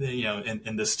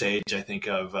 in this stage, I think,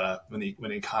 of when the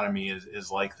economy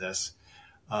is like this.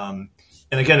 And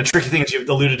again, the tricky thing, as you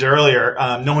alluded to earlier,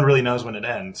 no one really knows when it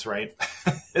ends, right?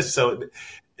 So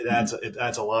it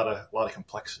adds a lot of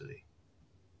complexity.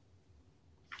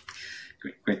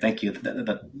 Great, thank you.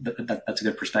 That's a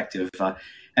good perspective.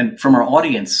 And from our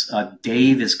audience,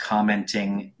 Dave is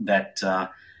commenting that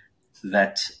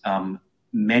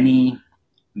many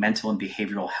mental and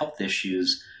behavioral health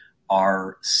issues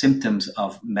are symptoms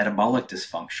of metabolic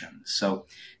dysfunction. So,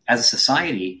 as a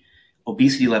society,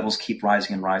 obesity levels keep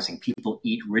rising and rising. People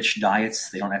eat rich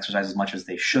diets; they don't exercise as much as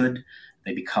they should.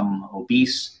 They become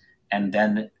obese, and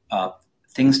then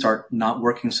things start not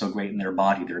working so great in their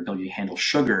body. Their ability to handle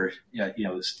sugar,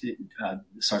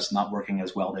 starts not working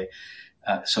as well. They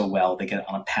get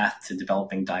on a path to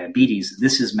developing diabetes.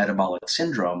 This is metabolic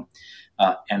syndrome.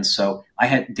 And so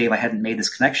Dave, I hadn't made this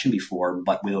connection before,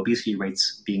 but with obesity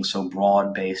rates being so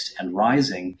broad-based and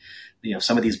rising,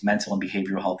 some of these mental and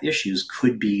behavioral health issues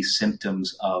could be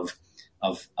symptoms of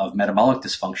metabolic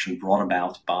dysfunction brought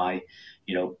about by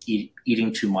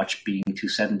eating too much, being too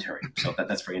sedentary. So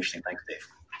that's very interesting. Thanks, Dave.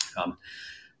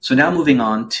 So now moving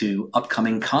on to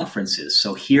upcoming conferences.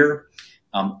 So here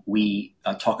we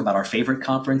talk about our favorite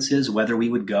conferences, whether we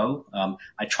would go.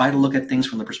 I try to look at things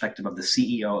from the perspective of the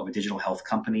CEO of a digital health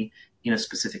company in a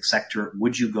specific sector.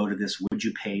 Would you go to this? Would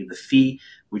you pay the fee?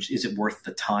 Is it worth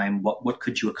the time? What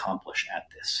could you accomplish at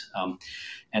this?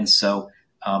 And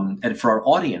for our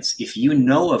audience, if you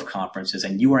know of conferences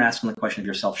and you are asking the question of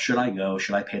yourself, should I go?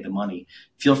 Should I pay the money?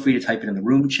 Feel free to type it in the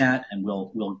room chat, and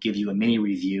we'll give you a mini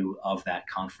review of that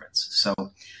conference. So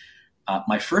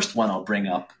my first one I'll bring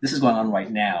up, this is going on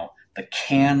right now, the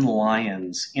Cannes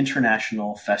Lions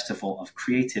International Festival of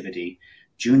Creativity,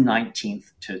 June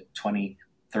 19th to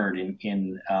 23rd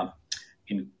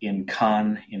in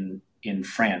Cannes in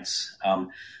France.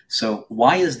 So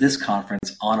why is this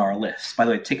conference on our list? By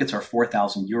the way, tickets are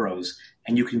 4,000 euros,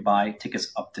 and you can buy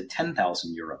tickets up to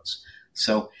 10,000 euros.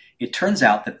 So it turns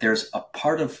out that there's a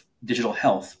part of digital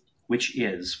health, which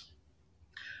is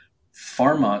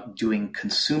pharma doing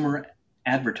consumer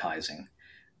advertising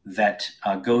that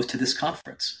goes to this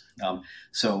conference.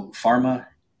 So pharma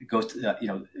goes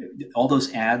to, all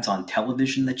those ads on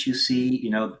television that you see,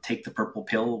 take the purple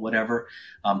pill, whatever.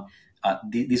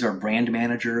 these are brand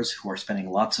managers who are spending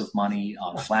lots of money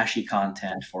on flashy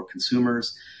content for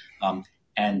consumers,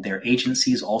 and their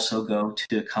agencies also go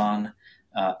to Cannes,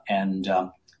 and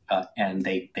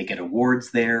they get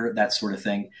awards there, that sort of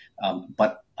thing.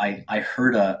 But I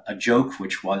heard a joke,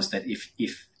 which was that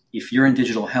if you're in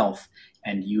digital health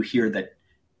and you hear that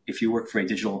if you work for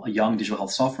a young digital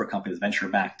health software company that's venture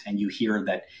backed, and you hear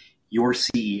that your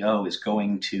CEO is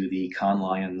going to the Cannes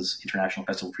Lions International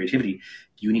Festival of Creativity,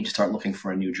 you need to start looking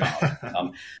for a new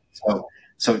job.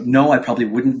 So no, I probably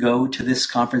wouldn't go to this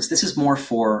conference. This is more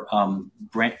for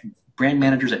brand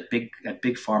managers at big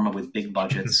pharma with big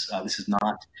budgets. This is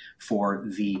not for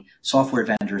the software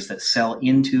vendors that sell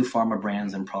into pharma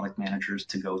brands and product managers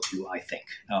to go to, I think.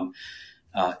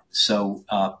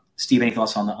 Steve, any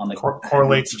thoughts on the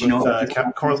correlates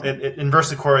with it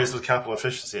inversely correlates with capital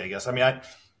efficiency, I guess. I mean,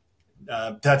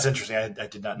 that's interesting. I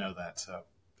did not know that. So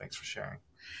thanks for sharing.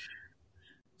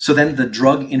 So then the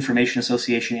Drug Information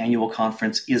Association annual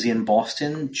conference is in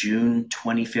Boston, June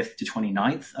 25th to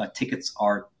 29th. Tickets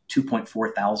are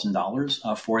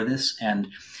 $2,400 for this. And,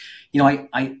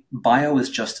 Bio is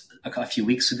just a few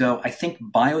weeks ago. I think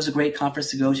Bio is a great conference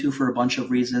to go to for a bunch of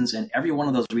reasons. And every one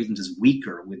of those reasons is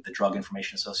weaker with the Drug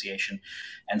Information Association.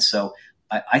 And so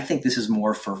I think this is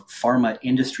more for pharma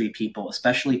industry people,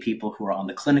 especially people who are on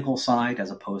the clinical side as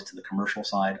opposed to the commercial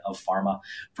side of pharma,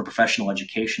 for professional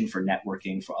education, for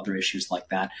networking, for other issues like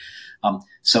that.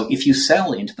 So if you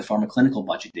sell into the pharma clinical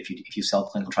budget, if you sell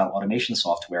clinical trial automation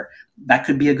software, that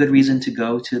could be a good reason to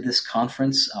go to this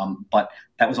conference. But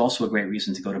that was also a great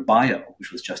reason to go to Bio,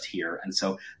 which was just here. And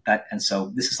so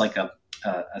this is like a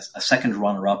second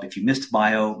runner-up. If you missed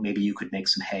Bio, maybe you could make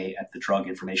some hay at the Drug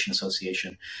Information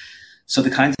Association. So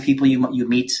the kinds of people you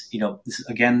meet, this is,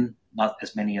 again, not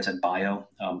as many as at Bio,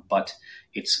 but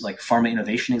it's like pharma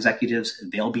innovation executives,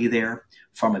 they'll be there.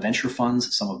 Pharma venture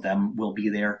funds, some of them will be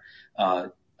there.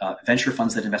 Venture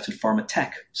funds that invest in pharma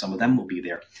tech, some of them will be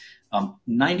there.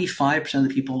 95% of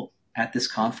the people at this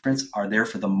conference are there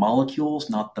for the molecules,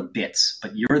 not the bits,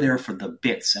 but you're there for the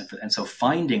bits. And so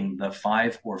finding the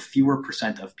 5 or fewer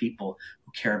 % of people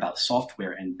who care about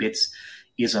software and bits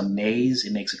is a maze.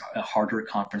 It makes it a harder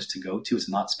conference to go to. It's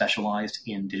not specialized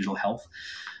in digital health.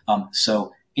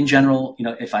 So in general,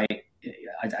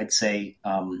 I'd say,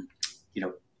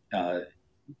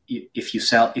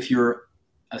 if you're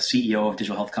a CEO of a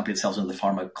digital health company that sells into the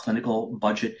pharma clinical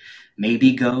budget,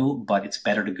 maybe go, but it's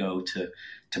better to go to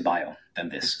Bio than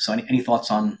this. So any thoughts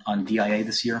on DIA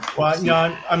this year? Well,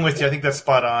 I'm with you. I think that's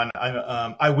spot on.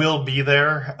 I will be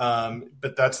there,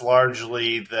 but that's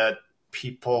largely that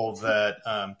people that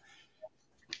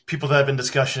have been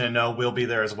discussion and know will be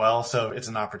there as well. So it's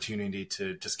an opportunity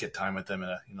to just get time with them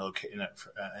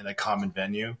in a common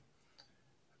venue.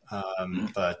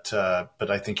 But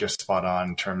I think you're spot on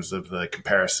in terms of the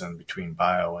comparison between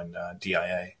Bio and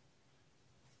DIA.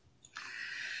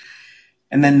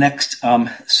 And then next, I'll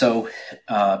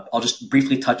just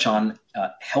briefly touch on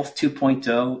Health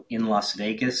 2.0 in Las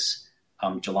Vegas,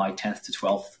 July 10th to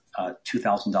 12th.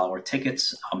 $2,000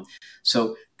 tickets.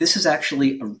 So this is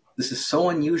so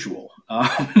unusual.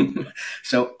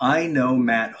 So I know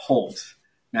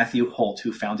Matthew Holt,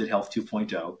 who founded Health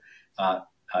 2.0.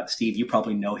 Steve, you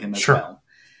probably know him as well.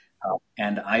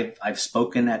 And I've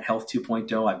spoken at Health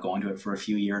 2.0. I've gone to it for a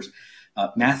few years.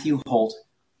 Matthew Holt,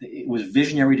 it was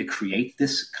visionary to create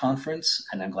this conference,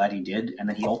 and I'm glad he did. And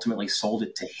then he ultimately sold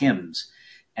it to HIMSS.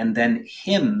 And then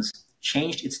HIMSS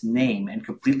changed its name and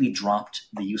completely dropped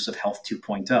the use of Health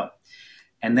 2.0.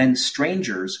 And then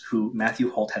strangers who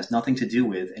Matthew Holt has nothing to do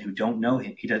with and who don't know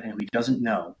him, he doesn't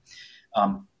know,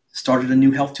 started a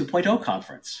new Health 2.0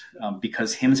 conference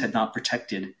because HIMSS had not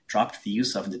dropped the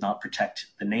use of and did not protect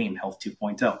the name Health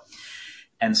 2.0.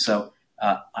 And so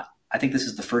I think this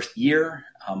is the first year.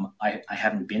 I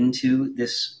haven't been to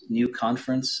this new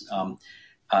conference.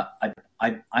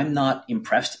 I'm not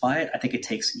impressed by it. I think it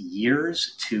takes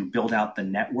years to build out the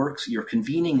networks. You're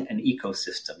convening an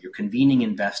ecosystem. You're convening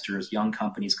investors, young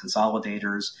companies,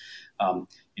 consolidators,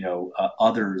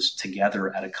 others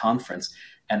together at a conference.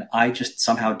 And I just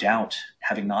somehow doubt,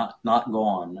 having not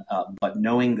gone, but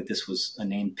knowing that this was a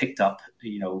name picked up,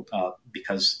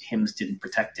 because HIMSS didn't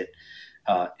protect it,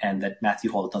 and that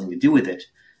Matthew Holt had nothing to do with it.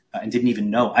 And didn't even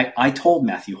know. I told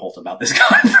Matthew Holt about this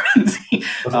conference.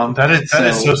 That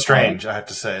is so strange, I have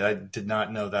to say. I did not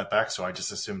know that backstory. I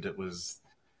just assumed it was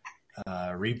a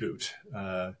reboot.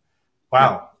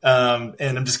 Wow.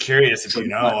 And I'm just curious if you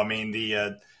know. I mean,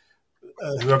 the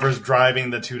whoever's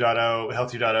driving the 2.0,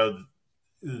 Health 2.0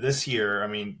 this year, I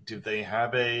mean, do they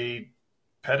have a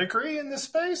pedigree in this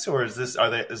space, or is this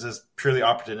purely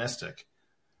opportunistic?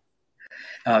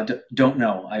 Don't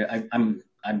know.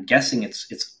 I'm guessing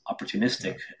it's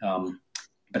opportunistic,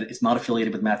 but it's not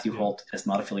affiliated with Matthew Holt. It's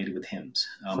not affiliated with HIMSS.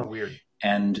 So weird.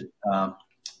 And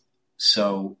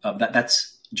so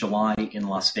that's July in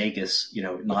Las Vegas.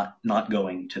 Not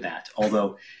going to that.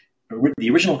 Although the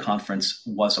original conference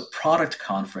was a product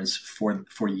conference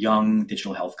for young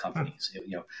digital health companies.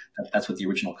 That's what the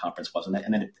original conference was, and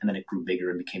then it grew bigger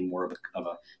and became more of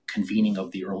a convening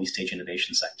of the early stage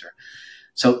innovation sector.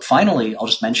 So finally, I'll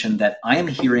just mention that I am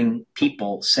hearing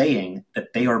people saying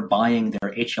that they are buying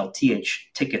their HLTH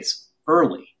tickets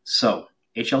early. So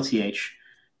HLTH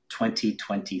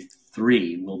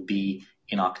 2023 will be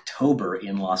in October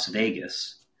in Las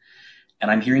Vegas. And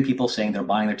I'm hearing people saying they're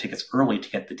buying their tickets early to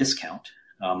get the discount.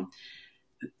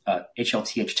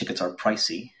 HLTH tickets are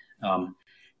pricey.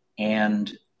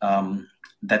 And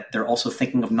that they're also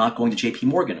thinking of not going to JP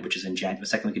Morgan, which is in the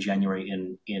second week of January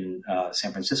in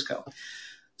San Francisco.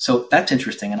 So that's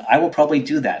interesting. And I will probably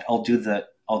do that. I'll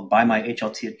buy my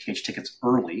HLTH tickets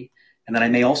early. And then I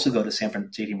may also go to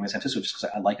JP Morgan San Francisco just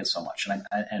because I like it so much.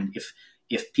 And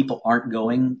if people aren't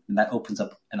going, then that opens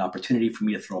up an opportunity for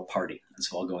me to throw a party. And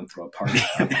so I'll go and throw a party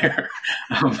there.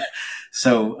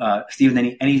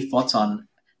 Stephen, any thoughts on,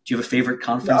 do you have a favorite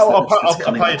conference? I'll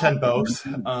probably attend both.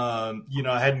 I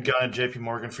hadn't gone to JP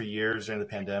Morgan for years during the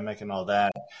pandemic and all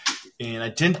that. And I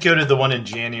didn't go to the one in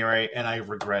January, and I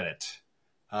regret it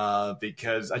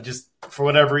because I just, for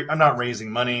whatever reason, I'm not raising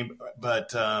money,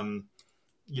 but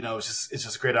it's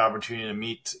just a great opportunity to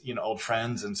meet, old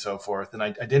friends and so forth. And I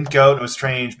didn't go. And it was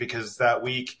strange because that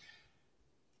week,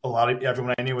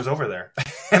 everyone I knew was over there.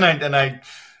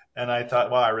 And I thought,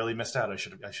 wow, I really missed out. I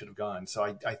should have gone.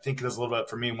 So I think there's a little bit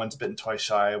for me. Once bitten, twice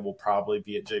shy. Will probably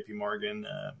be at JP Morgan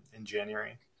in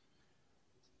January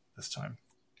this time.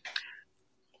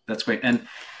 That's great. And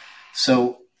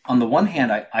so on the one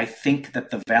hand, I think that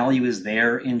the value is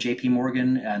there in JP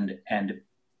Morgan, and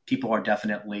people are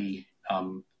definitely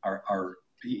the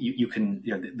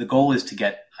goal is to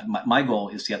get, my goal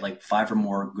is to get like 5 or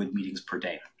more good meetings per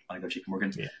day when I go to JP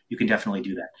Morgan. Yeah. You can definitely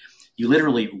do that. You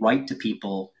literally write to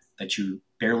people that you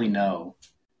barely know,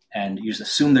 and you just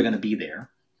assume they're going to be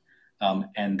there.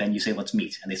 And then you say, let's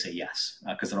meet. And they say yes,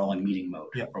 because they're all in meeting mode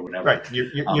or whatever. Right.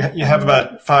 You have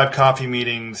about 5 coffee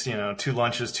meetings, 2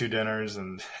 lunches, 2 dinners,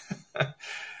 and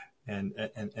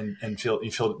feel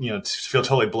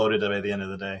totally bloated by the end of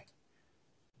the day.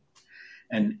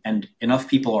 And enough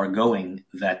people are going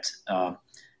that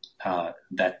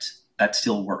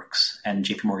still works. And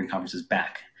JP Morgan conference is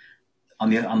back. On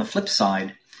the flip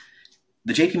side,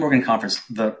 the JP Morgan conference,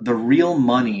 the real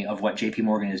money of what JP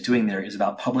Morgan is doing there is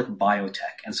about public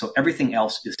biotech. And so everything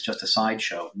else is just a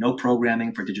sideshow, no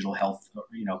programming for digital health,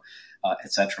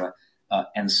 et cetera.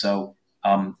 And so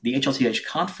the HLTH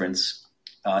conference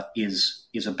is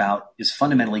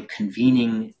fundamentally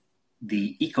convening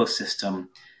the ecosystem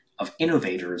of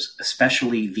innovators,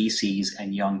 especially VCs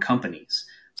and young companies.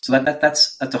 So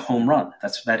that's a home run.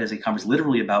 That is a conference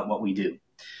literally about what we do.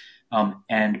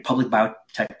 And public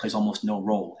biotech plays almost no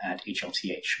role at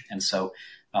HLTH. And so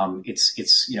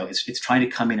it's trying to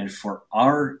come in, and for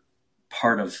our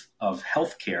part of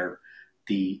healthcare,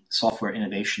 the software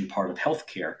innovation part of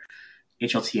healthcare,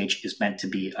 HLTH is meant to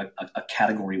be a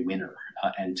category winner,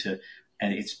 and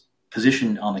it's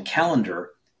positioned on the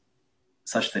calendar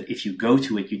such that if you go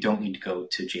to it, you don't need to go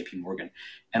to JP Morgan.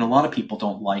 And a lot of people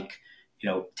don't like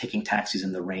taking taxis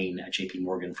in the rain at JP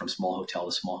Morgan from small hotel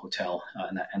to small hotel,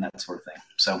 and that sort of thing.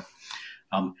 So,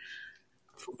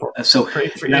 for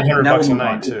 $800 a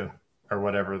night too, or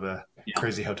whatever the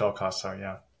crazy hotel costs are.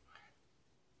 Yeah.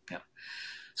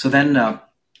 So then,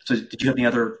 so did you have any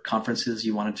other conferences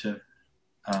you wanted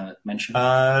to mention?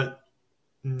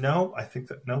 No, I think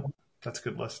that's a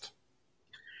good list.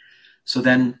 So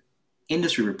then,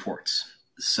 industry reports.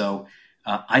 So.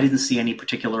 I didn't see any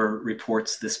particular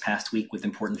reports this past week with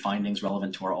important findings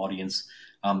relevant to our audience.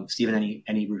 Stephen,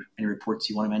 any reports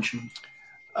you want to mention?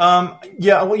 I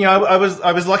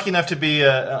was lucky enough to be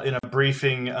in a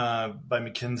briefing by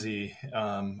McKinsey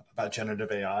about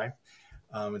generative AI.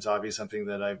 It's obviously something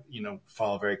that I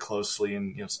follow very closely,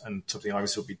 and and something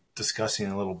obviously we'll be discussing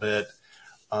in a little bit.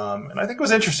 And I think it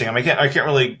was interesting. I mean, I can't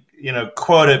really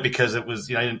quote it because it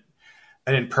was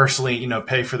I didn't personally,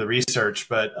 pay for the research,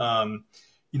 but,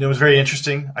 it was very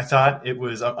interesting. I thought it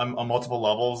was on multiple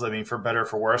levels. I mean, for better or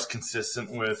for worse,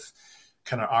 consistent with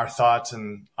kind of our thoughts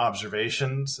and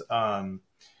observations. I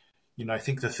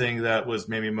think the thing that was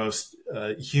maybe most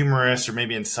humorous or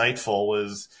maybe insightful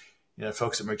was,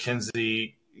 folks at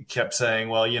McKinsey kept saying,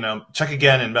 well, check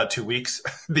again in about 2 weeks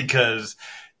because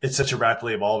it's such a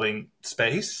rapidly evolving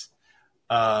space.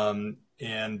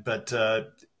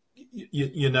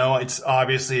 It's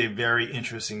obviously a very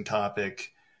interesting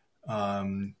topic.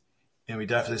 And we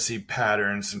definitely see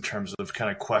patterns in terms of kind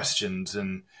of questions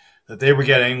and that they were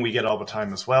getting, we get all the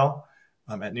time as well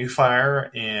at New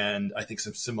Fire. And I think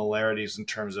some similarities in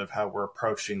terms of how we're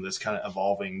approaching this kind of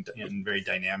evolving and very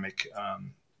dynamic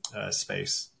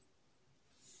space.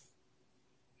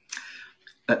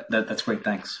 That's great.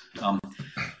 Thanks.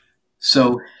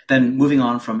 So then moving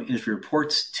on from industry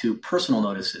reports to personal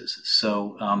notices.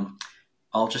 So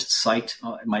I'll just cite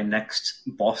my next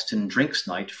Boston Drinks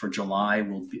Night for July.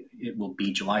 It will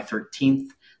be July 13th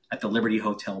at the Liberty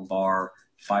Hotel Bar,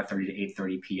 5:30 to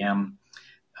 8:30 p.m.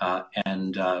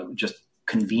 And just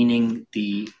convening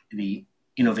the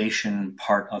innovation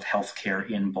part of healthcare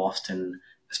in Boston,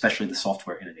 especially the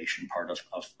software innovation part of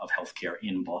healthcare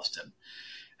in Boston.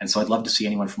 And so I'd love to see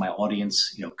anyone from my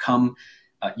audience, come.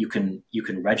 You can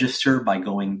register by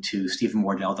going to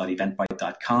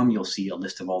stephenwardell.eventbrite.com. You'll see a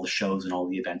list of all the shows and all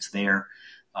the events there,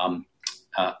 and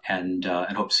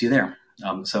hope to see you there.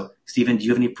 So, Stephen, do you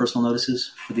have any personal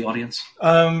notices for the audience?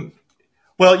 First,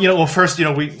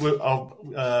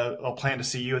 I'll plan to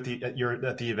see you at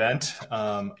the event.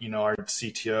 Our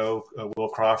CTO Will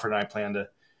Crawford and I plan to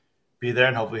be there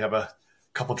and hopefully have a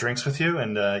couple drinks with you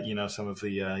and some of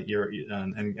the your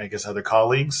and I guess other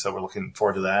colleagues. So we're looking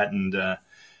forward to that. And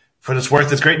for this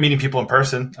work, it's great meeting people in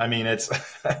person. I mean, it's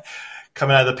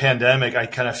coming out of the pandemic. I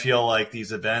kind of feel like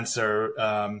these events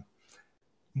are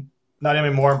not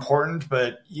even more important,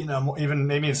 but even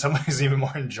maybe in some ways even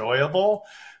more enjoyable.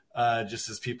 Just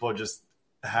as people are just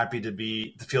happy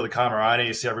to feel the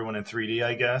camaraderie, see everyone in 3D.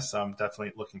 I guess I'm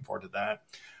definitely looking forward to that.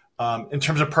 In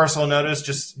terms of personal notice,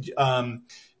 just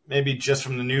maybe just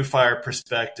from the New Fire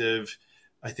perspective,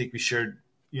 I think we shared,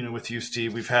 with you,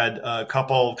 Steve, we've had a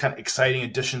couple kind of exciting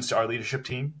additions to our leadership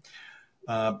team.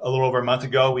 A little over a month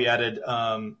ago, we added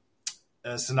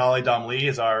Sonali Damli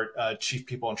as our Chief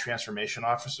People and Transformation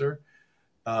Officer.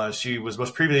 She was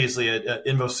most previously at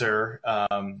Invocir,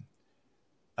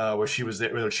 where she was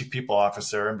the Chief People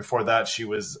Officer, and before that, she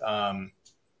was at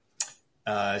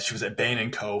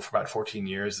Bain & Co. for about 14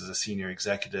 years as a senior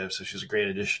executive. So she was a great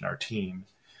addition to our team.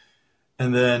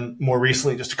 And then more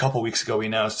recently, just a couple of weeks ago, we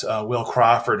announced Will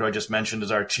Crawford, who I just mentioned,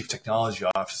 as our Chief Technology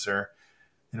Officer.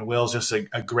 Will's just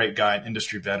a great guy, an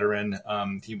industry veteran.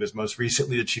 He was most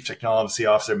recently the Chief Technology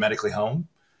Officer at Medically Home,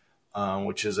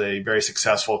 which is a very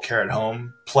successful care at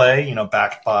home play,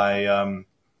 backed by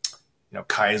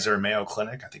Kaiser, Mayo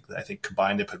Clinic. I think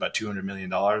combined they put about $200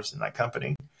 million in that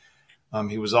company.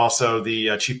 He was also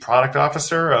the Chief Product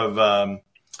Officer of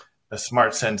a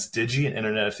SmartSense Digi, an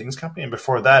Internet of Things company. And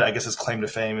before that, I guess his claim to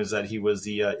fame is that he was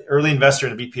the early investor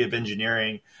and VP of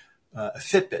engineering at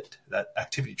Fitbit, that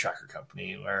activity tracker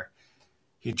company, where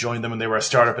he joined them when they were a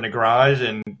startup in a garage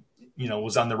and,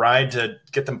 was on the ride to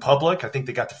get them public. I think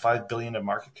they got to $5 billion of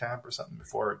market cap or something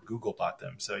before Google bought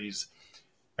them. So he's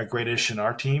a great addition to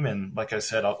our team. And like I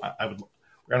said, we're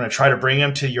going to try to bring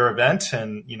him to your event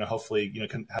and, hopefully,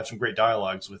 can have some great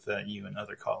dialogues with you and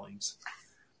other colleagues.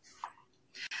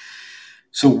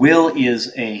 So Will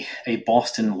is a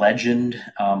Boston legend,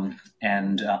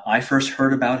 and I first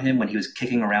heard about him when he was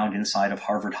kicking around inside of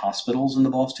Harvard hospitals in the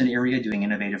Boston area doing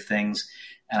innovative things.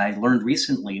 And I learned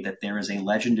recently that there is a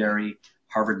legendary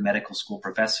Harvard Medical School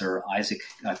professor, Isaac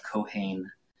Cohane,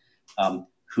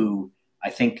 who I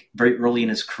think very early in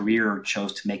his career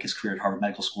chose to make his career at Harvard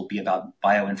Medical School be about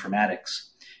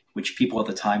bioinformatics, which people at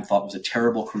the time thought was a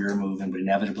terrible career move and would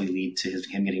inevitably lead to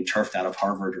him getting turfed out of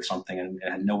Harvard or something and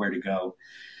had nowhere to go.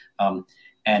 And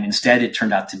instead, it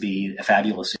turned out to be a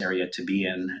fabulous area to be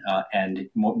in. And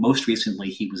most recently,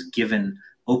 he was given,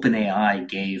 OpenAI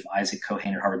gave Isaac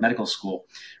Cohane at Harvard Medical School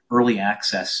early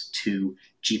access to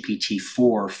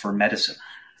GPT-4 for medicine.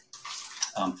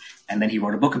 And then he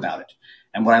wrote a book about it.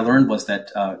 And what I learned was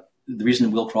that the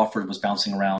reason Will Crawford was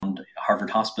bouncing around Harvard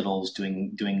hospitals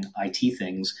doing IT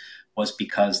things was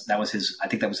because that was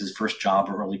his first job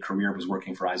or early career was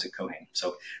working for Isaac Cohane.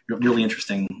 So really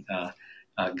interesting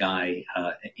guy,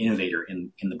 innovator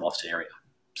in the Boston area.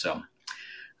 So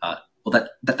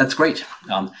that's great.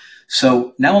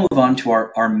 So now we'll move on to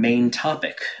our main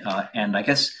topic, and I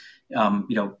guess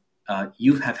you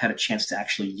have had a chance to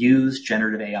actually use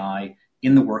generative AI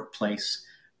in the workplace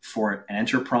for an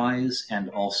enterprise, and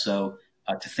also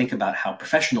to think about how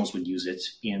professionals would use it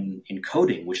in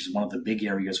coding, which is one of the big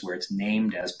areas where it's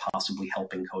named as possibly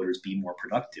helping coders be more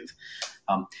productive.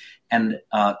 But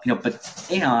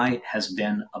AI has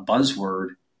been a buzzword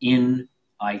in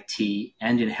IT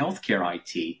and in healthcare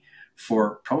IT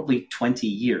for probably 20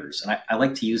 years. And I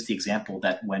like to use the example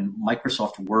that when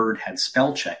Microsoft Word had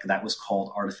spell check, that was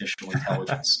called artificial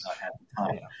intelligence at the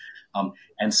time.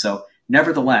 And so,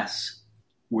 nevertheless,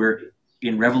 we're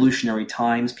in revolutionary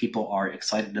times. People are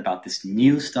excited about this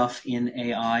new stuff in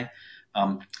AI.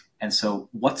 And so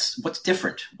what's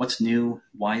different? What's new?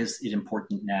 Why is it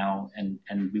important now? And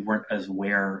we weren't as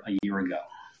aware a year ago.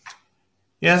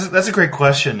 Yeah, that's a great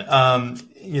question.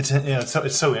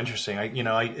 It's so interesting.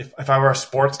 If I were a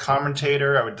sports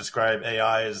commentator, I would describe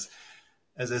AI as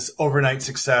this overnight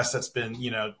success that's been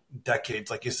decades,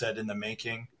 like you said, in the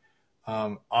making.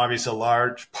 Obviously, a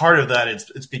large part of that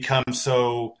it's become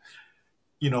so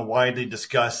widely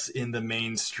discussed in the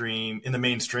mainstream,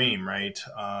 right?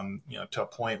 To a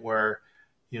point where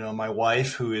my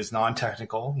wife, who is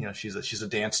non-technical, she's a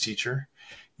dance teacher.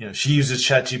 She uses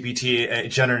ChatGPT,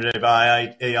 generative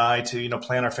AI to,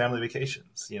 plan our family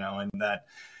vacations,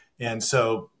 and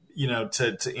so,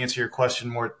 to answer your question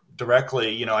more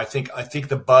directly, I think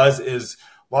the buzz is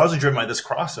largely driven by this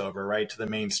crossover, right, to the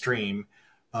mainstream.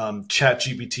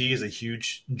 ChatGPT is a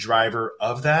huge driver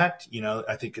of that.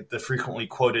 I think the frequently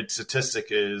quoted statistic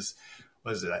is,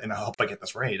 and I hope I get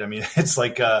this right. I mean, it's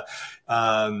like,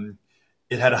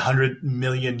 it had 100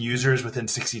 million users within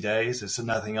 60 days. So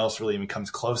nothing else really even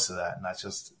comes close to that. And that's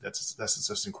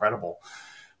just incredible.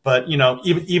 But,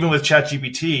 even with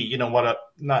ChatGPT, what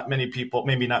not many people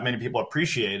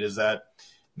appreciate is that,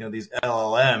 these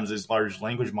LLMs, these large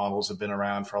language models, have been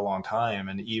around for a long time.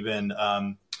 And even,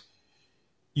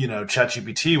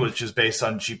 ChatGPT, which is based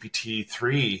on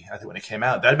GPT-3, I think when it came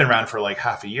out, that had been around for like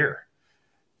half a year.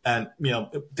 And,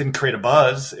 it didn't create a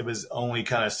buzz. It was only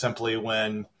kind of simply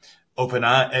when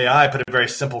OpenAI put a very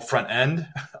simple front end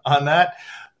on that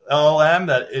LLM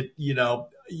that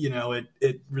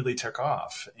it really took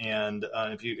off. And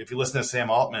if you listen to Sam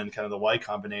Altman, kind of the Y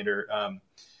Combinator,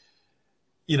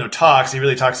 talks, he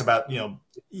really talks about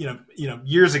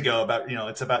years ago about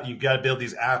it's about you got to build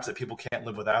these apps that people can't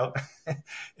live without,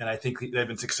 and I think they've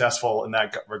been successful in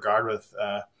that regard with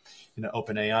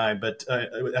OpenAI, but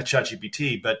at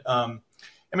ChatGPT, but.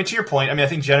 To your point, I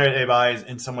think generative AI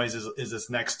in some ways is this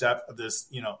next step of this,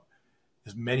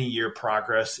 this many-year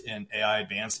progress in AI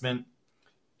advancement,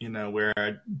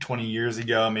 where 20 years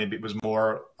ago, maybe it was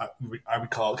more, I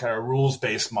would call it kind of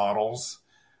rules-based models.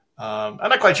 I'm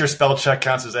not quite sure spell check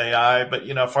counts as AI, but,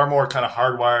 far more kind of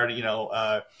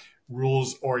hardwired,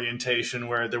 rules orientation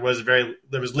where there was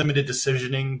limited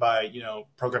decisioning by,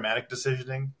 programmatic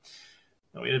decisioning.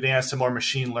 We advanced to more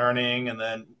machine learning, and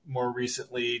then more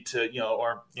recently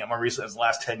more recently as the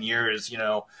last 10 years,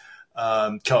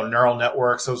 called neural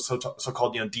networks,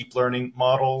 so-called, deep learning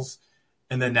models.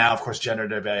 And then now, of course,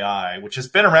 generative AI, which has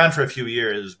been around for a few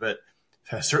years, but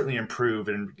has certainly improved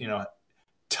and,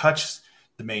 touched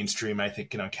the mainstream, I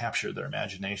think, captured their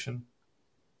imagination.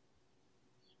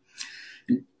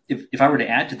 If I were to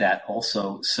add to that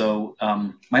also, so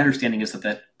my understanding is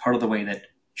that part of the way that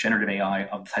generative AI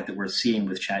of the type that we're seeing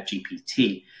with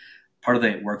ChatGPT, part of the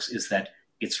way it works is that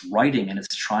it's writing and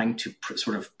it's trying to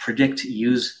sort of predict,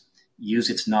 use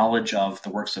its knowledge of the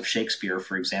works of Shakespeare,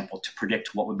 for example, to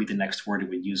predict what would be the next word it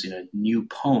would use in a new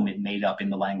poem it made up in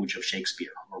the language of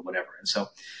Shakespeare or whatever. And so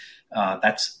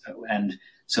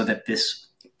so that this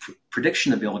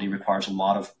prediction ability requires a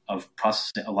lot of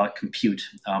processing, a lot of compute,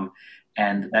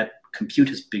 and that compute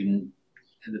has been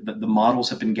the models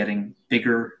have been getting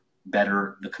bigger,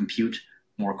 better, the compute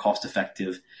more cost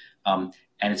effective, and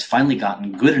it's finally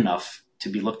gotten good enough to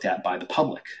be looked at by the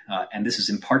public. And this is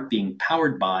in part being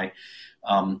powered by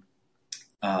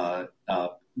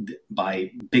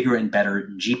bigger and better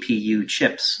GPU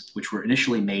chips, which were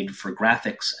initially made for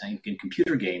graphics and in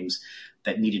computer games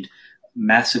that needed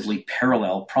massively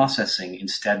parallel processing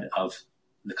instead of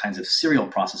the kinds of serial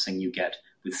processing you get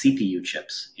with CPU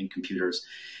chips in computers.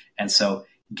 And so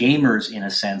gamers, in a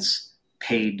sense,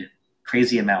 paid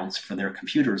crazy amounts for their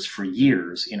computers for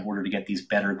years in order to get these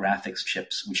better graphics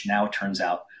chips, which now turns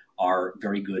out are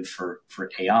very good for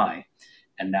AI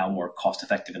and now more cost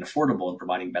effective and affordable in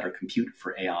providing better compute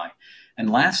for AI.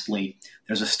 And lastly,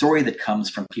 there's a story that comes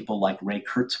from people like Ray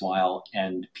Kurzweil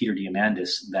and Peter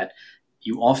Diamandis that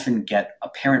you often get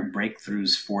apparent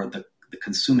breakthroughs for the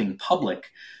consuming public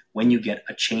when you get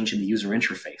a change in the user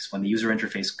interface. When the user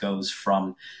interface goes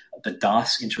from the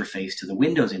DOS interface to the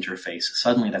Windows interface,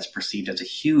 suddenly that's perceived as a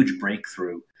huge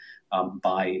breakthrough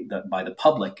by the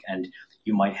public, and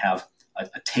you might have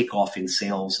a takeoff in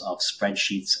sales of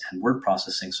spreadsheets and word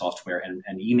processing software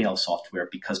and email software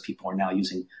because people are now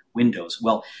using Windows.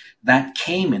 Well, that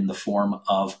came in the form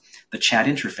of the chat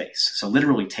interface. So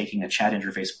literally taking a chat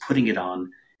interface, putting it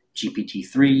on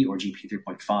GPT-3 or GPT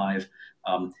 3.5,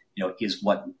 is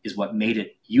what made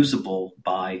it usable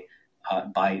by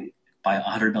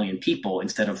 100 million people,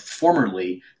 instead of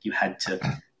formerly you had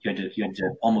to you had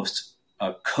to almost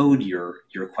code your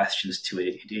questions to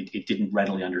it. It didn't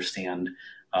readily understand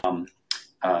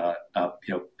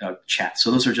chat.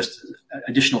 So those are just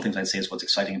additional things I'd say is what's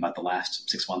exciting about the last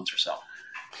 6 months or so.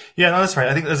 Yeah, no, that's right.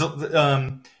 I think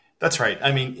that's right.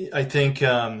 I mean, I think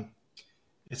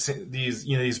it's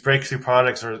these breakthrough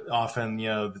products are often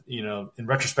in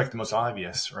retrospect the most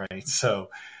obvious, right? So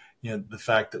the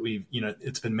fact that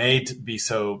it's been made to be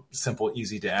so simple,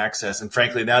 easy to access, and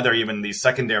frankly now there are even these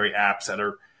secondary apps that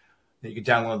you can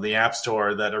download in the App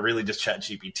Store that are really just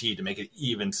ChatGPT to make it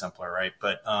even simpler, right?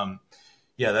 But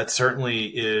that certainly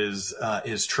is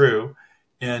true.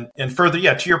 And further,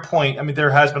 to your point, I mean,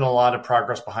 there has been a lot of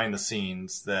progress behind the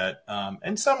scenes that,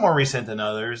 and some more recent than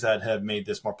others that have made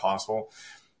this more possible.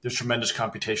 There's tremendous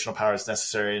computational power that's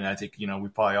necessary, and I think we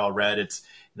probably all read it's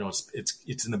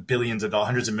in the billions of dollars,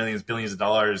 hundreds of millions, billions of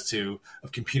dollars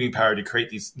of computing power to create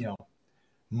these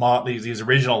these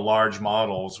original large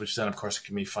models, which then of course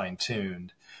can be fine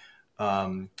tuned.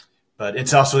 But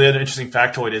it's also the other interesting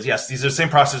factoid is yes, these are the same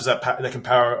processes that can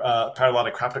power a lot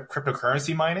of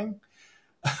cryptocurrency mining.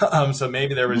 So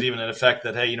maybe there was even an effect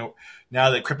that, hey, now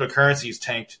that cryptocurrency is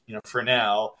tanked, for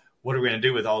now, what are we going to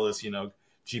do with all this,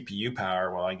 GPU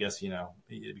power? Well, I guess, we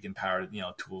can power,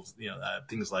 tools,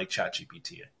 things like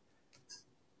ChatGPT.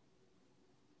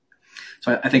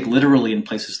 So I think literally in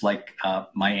places like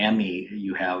Miami,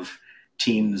 you have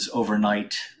teams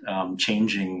overnight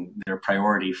changing their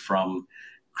priority from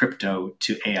crypto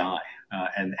to AI,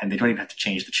 and they don't even have to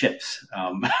change the chips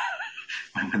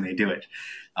when they do it.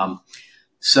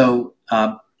 So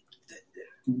why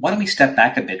don't we step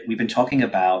back a bit? We've been talking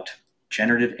about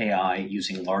generative AI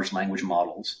using large language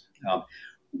models.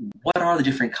 What are the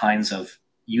different kinds of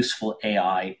useful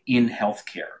AI in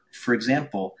healthcare? For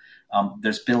example,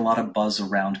 there's been a lot of buzz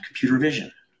around computer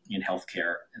vision in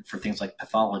healthcare for things like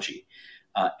pathology.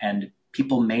 And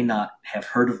people may not have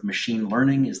heard of machine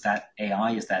learning. Is that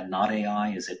AI? Is that not AI?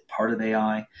 Is it part of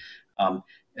AI?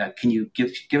 Can you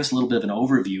give us a little bit of an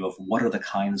overview of what are the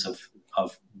kinds of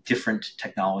different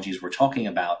technologies we're talking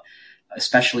about,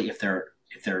 especially if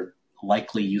they're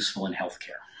likely useful in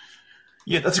healthcare?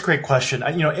 Yeah, that's a great question.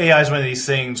 AI is one of these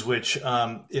things which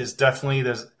is definitely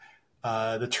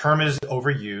the term is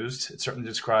overused. It certainly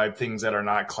describes things that are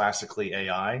not classically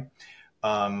AI.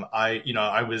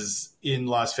 I was in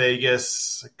Las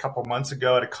Vegas a couple months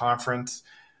ago at a conference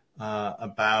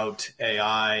about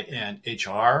AI and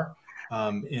HR.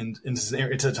 And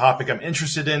it's a topic I'm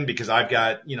interested in because I've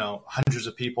got, hundreds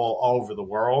of people all over the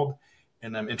world,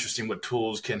 and I'm interested in what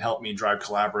tools can help me drive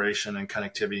collaboration and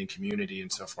connectivity and community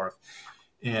and so forth.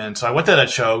 And so I went to that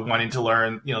show wanting to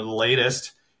learn, the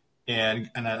latest.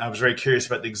 And I was very curious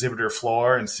about the exhibitor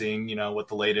floor and seeing, what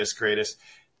the latest, greatest.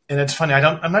 And it's funny,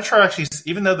 I'm not sure actually,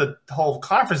 even though the whole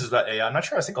conference is about AI, I'm not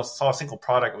sure I saw a single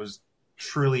product that was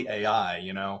truly AI,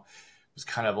 It was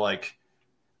kind of like,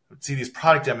 I would see these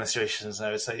product demonstrations and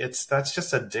I would say, that's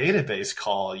just a database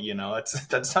call,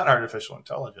 that's not artificial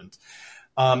intelligence.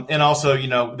 And also,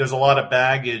 there's a lot of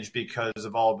baggage because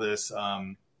of all this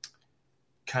kind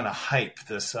of hype,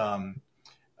 this, in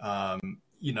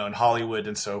Hollywood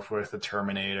and so forth, the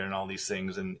Terminator and all these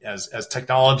things. And as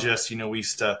technologists, we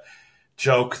used to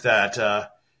joke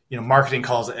that, marketing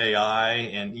calls it AI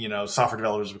and, software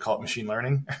developers would call it machine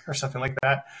learning or something like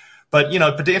that. But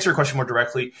to answer your question more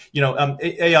directly,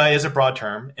 AI is a broad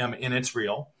term and it's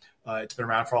real. It's been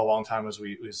around for a long time, as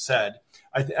we said.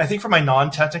 I think for my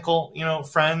non-technical,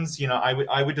 friends,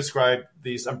 I would describe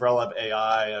these umbrella of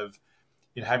AI of,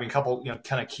 having a couple,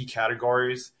 kind of key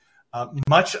categories.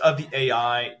 Much of the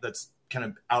AI that's kind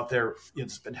of out there,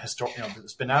 it's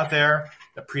been out there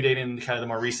that predating kind of the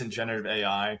more recent generative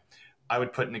AI, I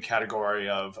would put in the category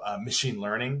of machine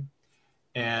learning.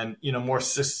 And, more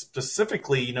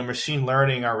specifically, machine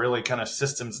learning are really kind of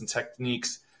systems and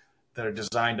techniques that are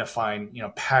designed to find,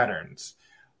 patterns.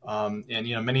 And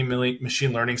many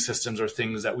machine learning systems are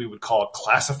things that we would call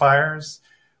classifiers,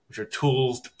 which are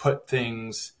tools to put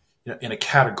things in a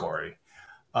category.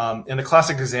 And the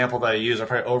classic example that I use, I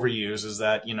probably overuse, is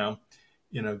that,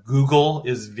 Google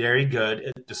is very good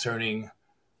at discerning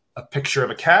a picture of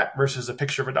a cat versus a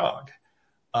picture of a dog.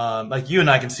 Like you and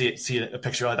I can see a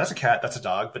picture, like that's a cat, that's a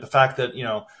dog. But the fact that,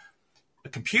 a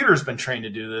computer's been trained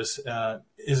to do this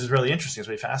is really interesting. It's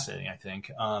really fascinating, I think.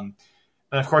 And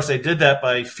of course, they did that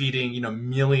by feeding,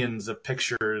 millions of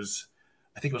pictures.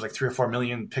 I think it was like 3 or 4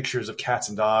 million pictures of cats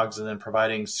and dogs, and then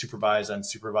providing supervised,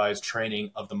 unsupervised training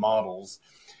of the models.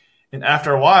 And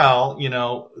after a while,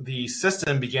 the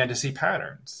system began to see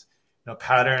patterns.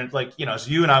 Patterns like, as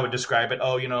you and I would describe it,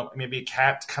 maybe a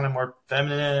cat's kind of more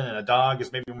feminine and a dog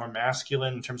is maybe more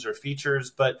masculine in terms of their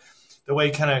features. But the way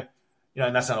kind of,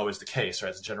 and that's not always the case, right?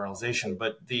 It's a generalization,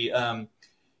 but the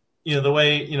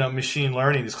way, machine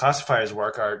learning, these classifiers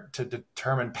work are to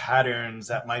determine patterns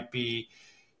that might be,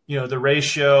 the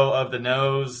ratio of the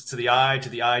nose to the eye, to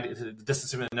the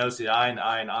distance between the nose to the eye, and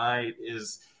the eye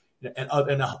is, and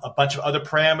a bunch of other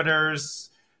parameters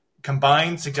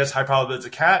combined suggest high probability it's a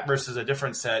cat versus a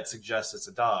different set suggests it's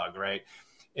a dog, right?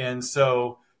 And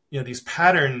so, these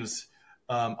patterns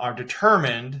are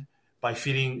determined by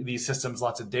feeding these systems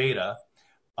lots of data,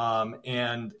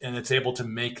 and it's able to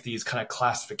make these kind of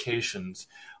classifications.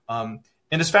 And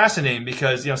it's fascinating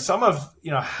because some of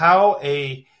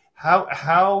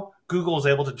how Google is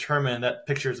able to determine that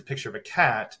picture is a picture of a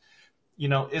cat,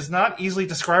 is not easily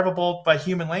describable by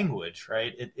human language,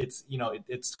 right? It's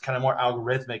kind of more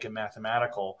algorithmic and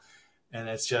mathematical, and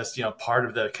it's just part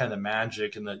of the kind of the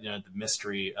magic and the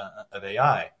mystery of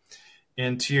AI.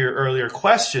 And to your earlier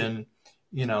question,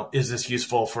 is this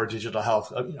useful for digital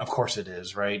health? Of course it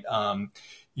is, right?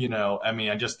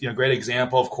 Great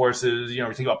example, of course, is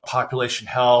we think about population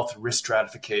health, risk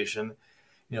stratification.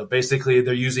 Basically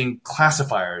they're using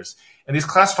classifiers, and these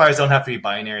classifiers don't have to be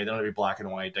binary. They don't have to be black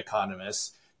and white,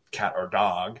 dichotomous, cat or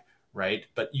dog, right?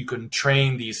 But you can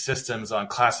train these systems on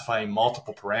classifying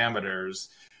multiple parameters,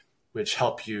 which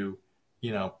help you,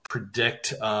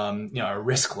 predict, a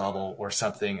risk level or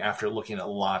something after looking at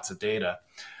lots of data.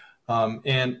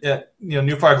 And at,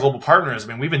 New Fire Global Partners,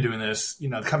 we've been doing this, the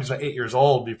company's about 8 years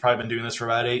old. We've probably been doing this for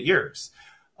about 8 years.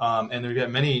 And we've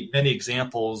got many, many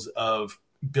examples of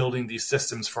building these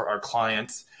systems for our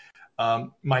clients.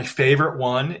 My favorite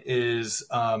one is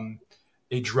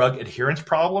a drug adherence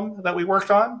problem that we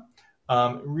worked on.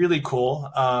 Really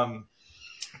cool.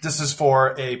 This is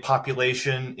for a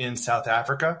population in South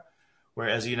Africa, where,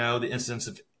 as you know, the incidence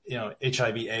of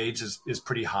HIV/AIDS is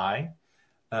pretty high.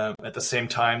 At the same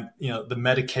time, the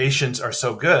medications are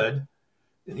so good.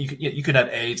 You can have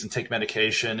AIDS and take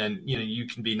medication, and you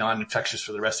can be non-infectious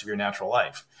for the rest of your natural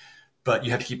life, but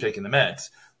you have to keep taking the meds.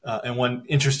 And one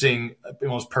interesting,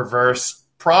 almost perverse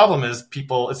problem is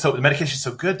the medication is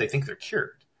so good they think they're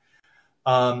cured.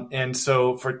 And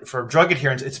so for drug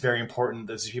adherence, it's very important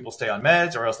that people stay on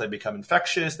meds, or else they become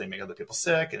infectious, they make other people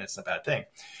sick, and it's a bad thing.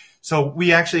 So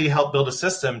we actually helped build a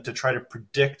system to try to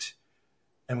predict,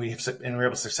 and we were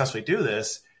able to successfully do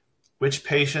this, which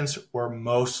patients were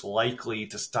most likely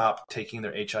to stop taking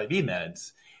their HIV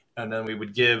meds. And then we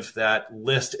would give that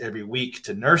list every week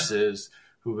to nurses,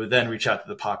 who would then reach out to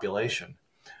the population.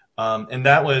 And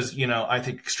that was, I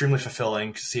think, extremely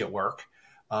fulfilling to see it work.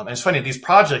 And it's funny, these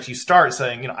projects, you start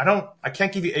saying, I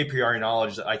can't give you a priori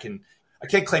knowledge that I can't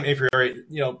claim a priori,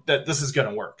 that this is going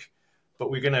to work, but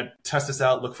we're going to test this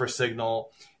out, look for a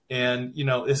signal. And,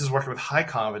 this is working with high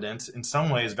confidence, in some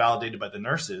ways validated by the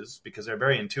nurses because they're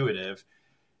very intuitive.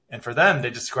 And for them, they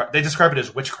describe it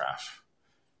as witchcraft.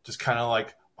 Just kind of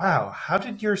like, wow, how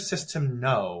did your system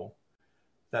know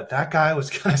that guy was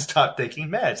going to stop taking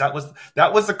meds? That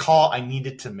was the call I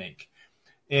needed to make.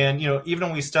 And, even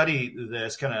when we study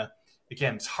this kind of,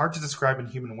 again, it's hard to describe in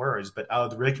human words, but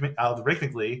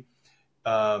algorithmically,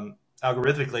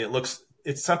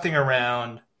 it's something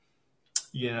around,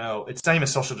 it's not even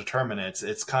social determinants.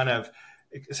 It's kind of,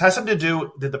 it has something to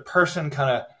do, did the person kind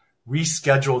of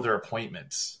reschedule their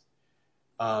appointments?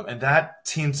 And that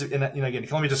seems to, again, you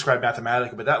can only describe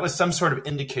mathematically, but that was some sort of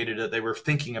indicator that they were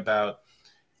thinking about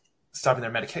stopping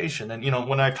their medication. And,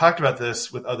 when I've talked about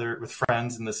this with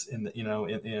friends in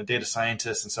data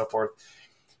scientists and so forth,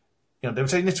 they would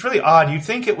say, it's really odd. You'd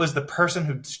think it was the person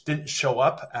who didn't show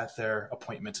up at their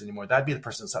appointments anymore. That'd be the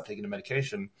person that stopped taking the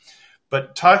medication.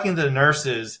 But talking to the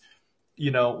nurses,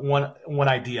 one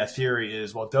idea, theory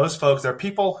is, well, those folks, there are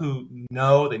people who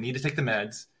know they need to take the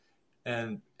meds,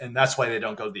 and that's why they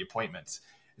don't go to the appointments.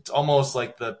 It's almost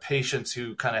like the patients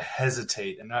who kind of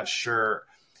hesitate and not sure.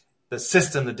 The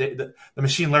system, the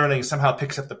machine learning somehow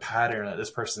picks up the pattern that this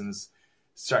person's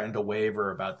starting to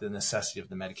waver about the necessity of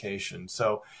the medication.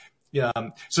 So,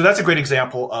 so that's a great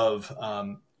example of,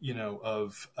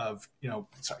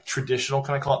 traditional,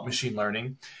 can I call it, machine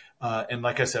learning? And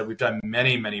like I said, we've done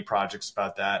many, many projects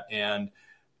about that. And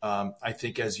I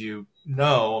think, as you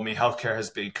know, healthcare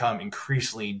has become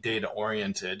increasingly data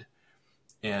oriented,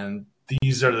 and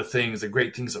these are the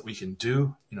great things that we can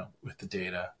do, with the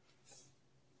data.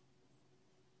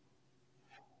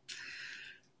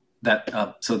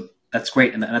 So that's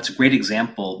great, and that's a great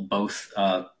example. Both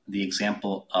the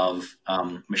example of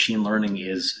machine learning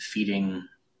is feeding,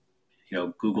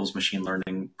 Google's machine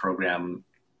learning program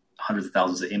hundreds of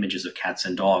thousands of images of cats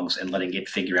and dogs and letting it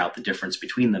figure out the difference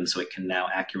between them, so it can now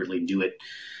accurately do it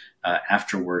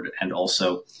afterward, and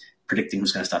also predicting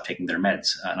who's going to stop taking their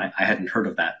meds. And I hadn't heard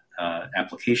of that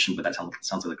application, but that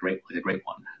sounds like a great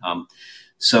one.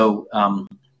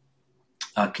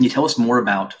 Can you tell us more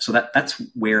about, so that's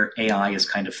where AI is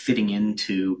kind of fitting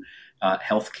into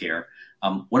healthcare.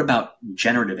 What about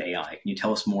generative AI? Can you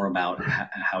tell us more about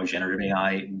how generative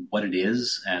AI, what it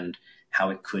is, and how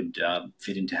it could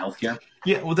fit into healthcare?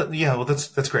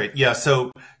 That's great. Yeah,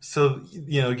 so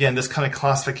again, this kind of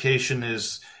classification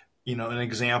is an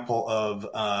example of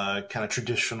kind of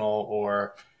traditional,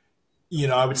 or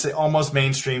I would say almost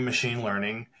mainstream machine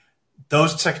learning.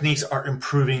 Those techniques are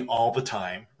improving all the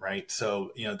time, right?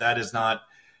 So that is not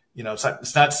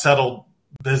it's not settled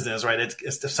business, right?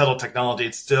 It's a settled technology.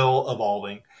 It's still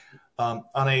evolving. On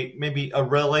maybe a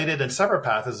related and separate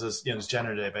path is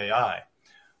generative AI.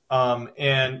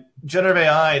 And generative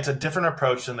AI, it's a different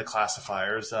approach than the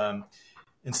classifiers.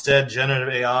 Instead,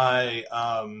 generative AI,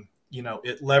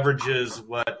 it leverages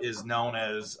what is known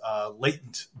as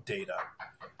latent data.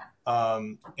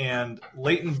 And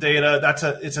latent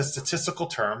data, it's a statistical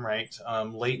term, right?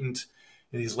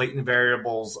 These latent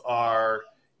variables are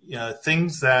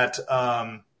things that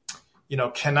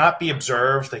cannot be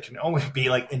observed. They can only be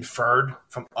inferred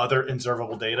from other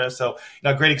observable data. So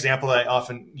a great example that I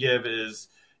often give is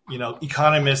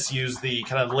economists use the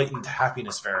kind of latent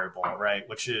happiness variable, right?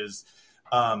 Which is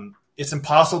it's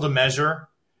impossible to measure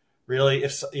really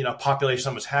if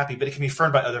population was happy, but it can be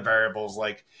inferred by other variables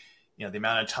like the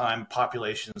amount of time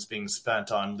population is being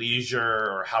spent on leisure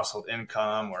or household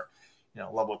income or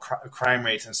level of crime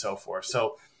rates and so forth.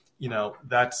 So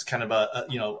that's kind of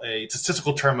a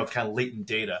statistical term of kind of latent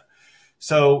data.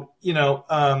 So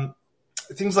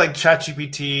things like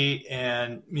ChatGPT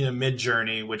and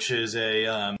Midjourney, which is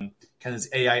a kind of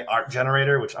AI art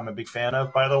generator, which I'm a big fan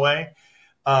of, by the way.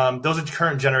 Those are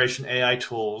current generation AI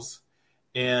tools,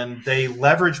 and they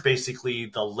leverage basically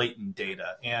the latent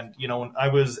data. And when I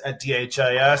was at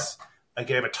DHIS, I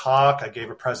gave a talk, I gave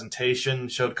a presentation,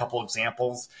 showed a couple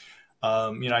examples.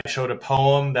 I showed a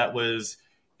poem that was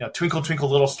Twinkle, Twinkle,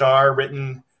 Little Star,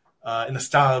 written in the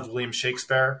style of William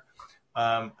Shakespeare.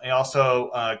 I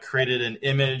also created an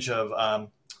image of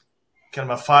kind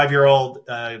of a 5-year-old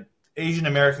Asian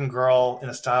American girl in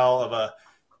a style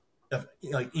of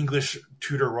English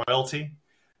Tudor royalty.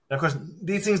 And of course,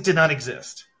 these things did not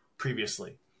exist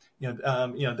previously. There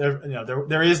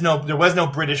was no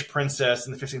British princess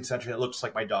in the 15th century that looks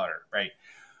like my daughter, right?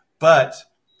 But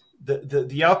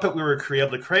the output we were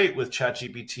able to create with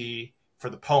ChatGPT for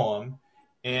the poem,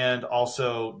 and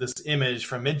also this image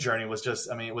from Midjourney was just,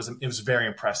 it was very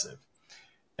impressive.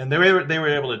 And they were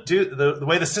able to do, the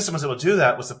way the system was able to do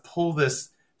that was to pull this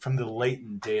from the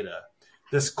latent data,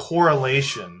 this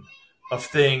correlation of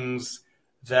things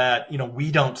that,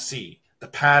 we don't see, the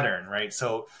pattern, right?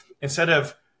 So instead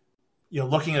of,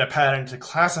 looking at a pattern to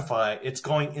classify, it's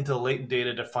going into the latent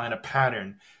data to find a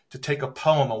pattern, to take a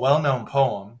poem, a well-known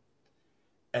poem,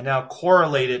 and now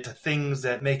correlate it to things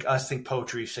that make us think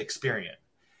poetry is Shakespearean.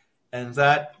 And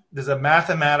that there's a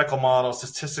mathematical model,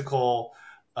 statistical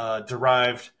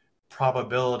derived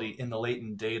probability in the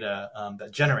latent data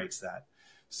that generates that.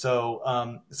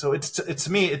 So it's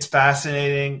to me, it's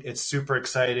fascinating. It's super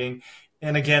exciting.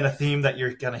 And again, a theme that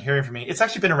you're kind of hearing from me, it's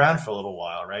actually been around for a little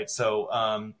while, right?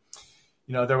 So,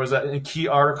 there was a key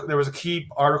article,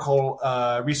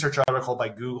 research article by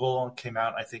Google, came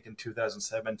out, I think, in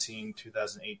 2017,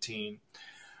 2018.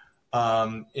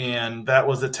 And that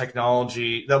was the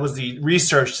technology, that was the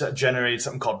research that generated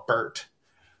something called BERT.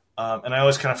 And I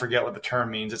always kind of forget what the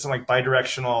term means. It's something like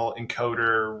bidirectional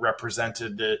encoder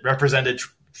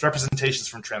representations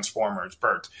from transformers,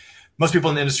 BERT. Most people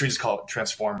in the industry just call it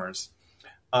transformers.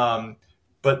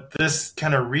 But this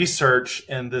kind of research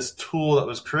and this tool that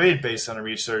was created based on the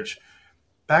research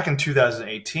back in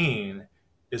 2018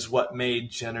 is what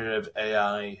made generative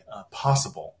AI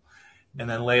possible. And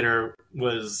then later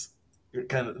was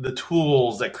kind of the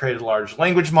tools that created large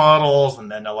language models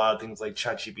and then allowed things like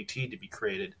ChatGPT to be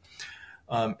created.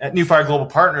 At New Fire Global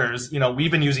Partners,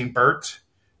 we've been using BERT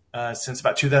since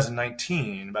about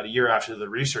 2019, about a year after the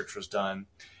research was done.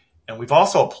 And we've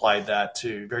also applied that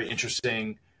to very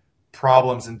interesting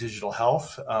problems in digital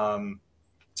health. We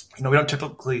don't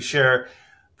typically share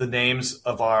the names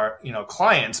of our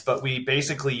clients, but we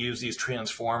basically use these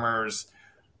transformers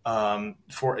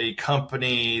for a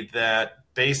company that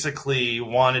basically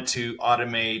wanted to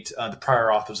automate the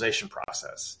prior authorization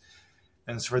process.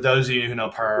 And so for those of you who know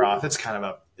prior auth,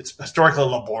 it's historically a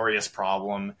laborious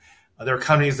problem. There were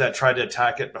companies that tried to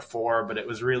attack it before, but it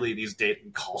was really these data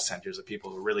call centers of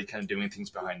people who were really kind of doing things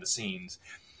behind the scenes.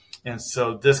 And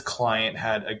so this client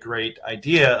had a great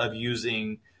idea of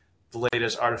using the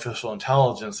latest artificial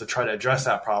intelligence to try to address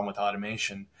that problem with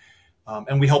automation.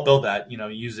 And we helped build that,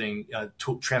 using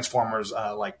transformers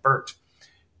like BERT.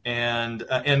 And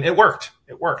it worked.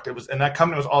 And that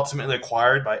company was ultimately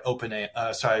acquired by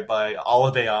by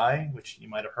Olive AI, which you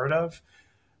might have heard of,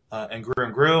 and grew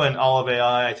and grew. And Olive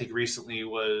AI, I think recently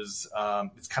was,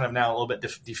 it's kind of now a little bit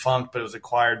defunct, but it was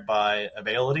acquired by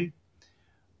Availity.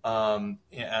 And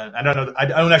I don't know, I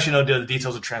don't actually know the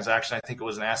details of the transaction. I think it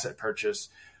was an asset purchase.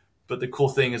 But the cool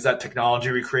thing is that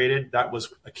technology we created, that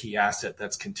was a key asset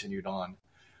that's continued on.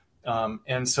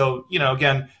 And so,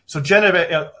 again, so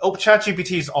generative,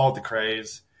 ChatGPT is all the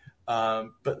craze.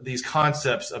 But these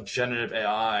concepts of generative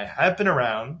AI have been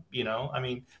around,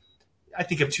 I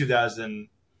think of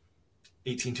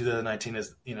 2018, 2019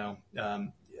 as,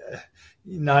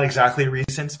 not exactly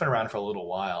recent. It's been around for a little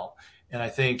while. And I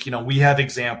think, we have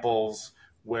examples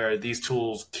where these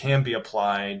tools can be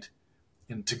applied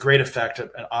to great effect at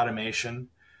automation,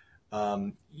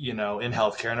 in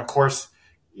healthcare. And of course,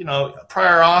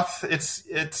 prior auth,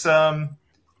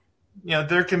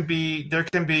 there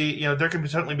can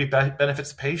certainly be benefits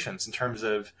to patients in terms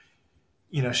of,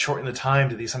 shortening the time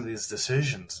to some of these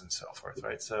decisions and so forth.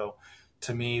 Right. So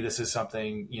to me, this is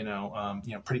something,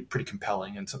 pretty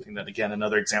compelling, and something that, again,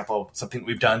 another example of something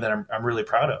we've done that I'm really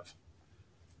proud of.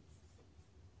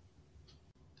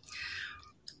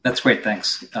 That's great.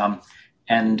 Thanks.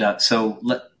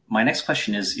 My next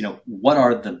question is, what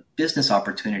are the business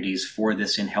opportunities for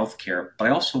this in healthcare? But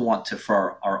I also want to,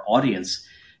 for our audience,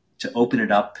 to open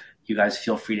it up. You guys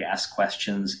feel free to ask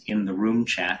questions in the room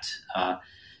chat. I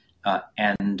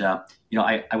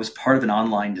was part of an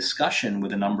online discussion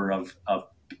with a number of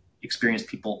experienced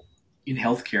people in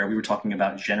healthcare. We were talking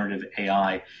about generative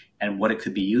AI and what it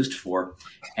could be used for.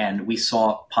 And we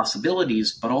saw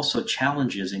possibilities, but also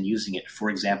challenges in using it. For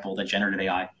example, that generative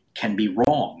AI can be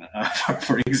wrong,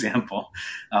 for example.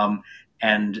 One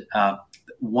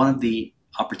of the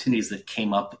opportunities that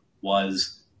came up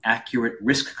was accurate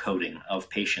risk coding of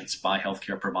patients by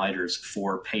healthcare providers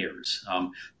for payers.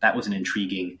 That was an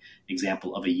intriguing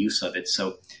example of a use of it.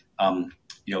 So, a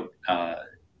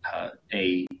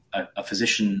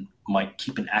physician might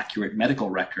keep an accurate medical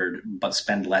record, but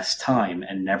spend less time,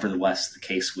 and nevertheless, the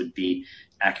case would be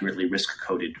accurately risk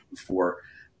coded for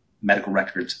medical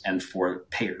records and for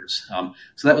payers.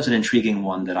 So that was an intriguing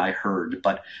one that I heard.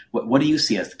 But what do you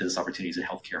see as the business opportunities in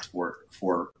healthcare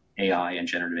for AI and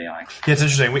generative AI? Yeah, it's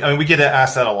interesting. We get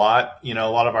asked that a lot. A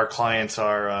lot of our clients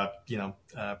are,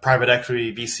 private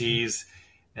equity VCs,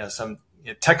 some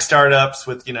tech startups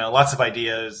with, lots of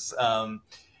ideas. The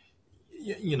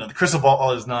crystal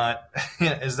ball is not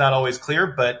always clear,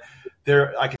 but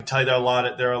I can tell you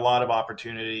there are a lot of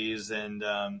opportunities, and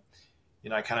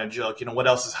I kind of joke, what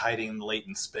else is hiding in the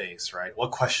latent space, right?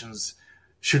 What questions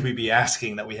should we be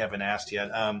asking that we haven't asked yet?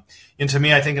 And to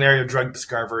me, I think an area of drug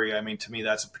discovery, to me,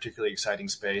 that's a particularly exciting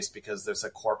space, because there's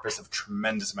a corpus of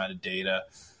tremendous amount of data,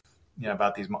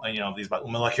 about these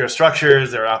molecular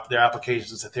structures, their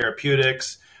applications to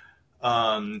therapeutics.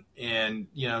 I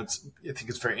think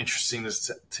it's very interesting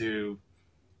to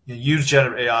use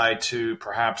generative AI to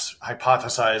perhaps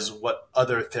hypothesize what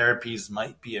other therapies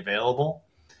might be available.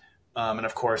 And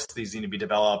of course, these need to be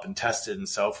developed and tested and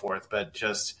so forth. But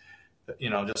just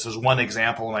as one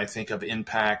example, when I think of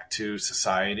impact to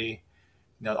society,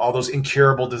 all those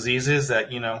incurable diseases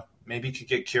that, maybe could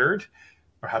get cured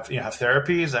or have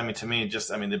therapies. To me,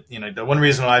 the one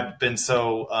reason I've been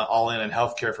so all in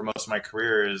healthcare for most of my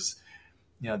career is,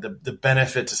 the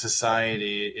benefit to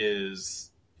society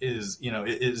is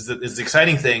the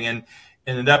exciting thing. And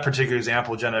in that particular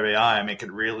example, generative AI, it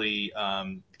could really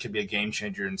could be a game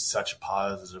changer in such a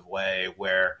positive way,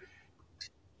 where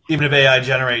even if AI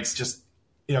generates just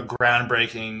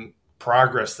groundbreaking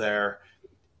progress there,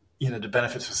 the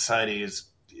benefit to society is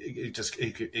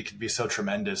it could be so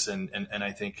tremendous. And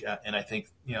I think our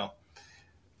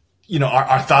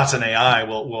thoughts on AI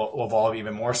will evolve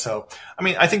even more so.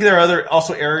 I think there are other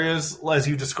also areas, as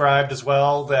you described as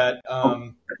well, that.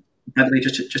 By the way,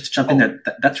 just to jump in there,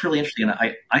 that's really interesting. And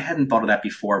I hadn't thought of that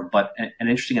before, but an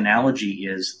interesting analogy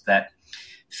is that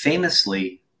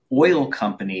famously, oil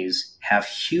companies have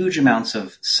huge amounts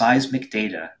of seismic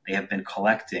data they have been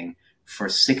collecting for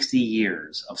 60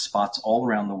 years of spots all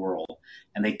around the world.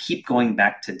 And they keep going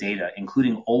back to data,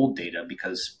 including old data,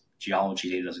 because geology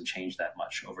data doesn't change that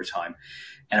much over time,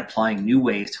 and applying new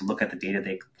ways to look at the data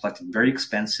they collected very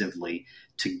expensively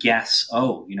to guess,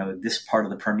 this part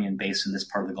of the Permian Basin, this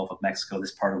part of the Gulf of Mexico,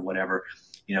 this part of whatever,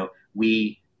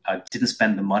 we didn't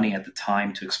spend the money at the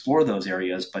time to explore those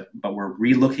areas, but we're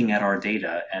re-looking at our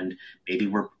data, and maybe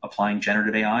we're applying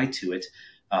generative AI to it,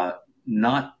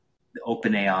 not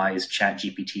OpenAI's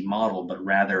ChatGPT model, but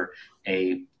rather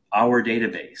a our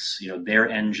database, their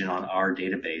engine on our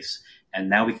database, and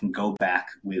now we can go back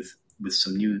with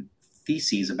some new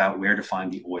theses about where to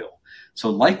find the oil. So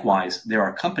likewise, there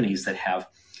are companies that have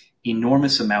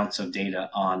enormous amounts of data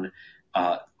on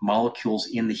molecules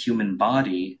in the human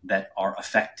body that are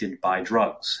affected by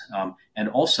drugs, and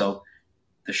also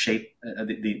the shape,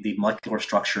 the molecular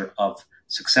structure of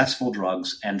successful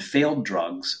drugs and failed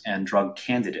drugs and drug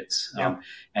candidates. Yeah.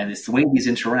 And it's the way these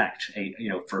interact.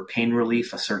 For pain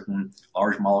relief, a certain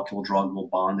large molecule drug will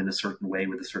bond in a certain way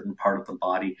with a certain part of the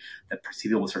body that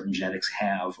people with certain genetics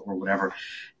have, or whatever.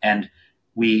 And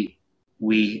we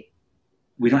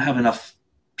don't have enough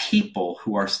people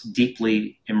who are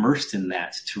deeply immersed in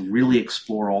that to really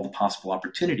explore all the possible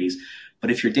opportunities.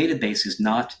 But if your database is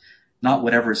not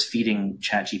whatever is feeding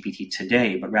ChatGPT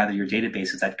today, but rather your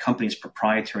database is that company's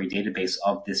proprietary database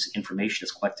of this information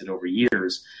is collected over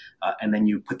years, and then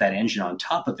you put that engine on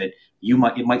top of it,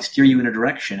 it might steer you in a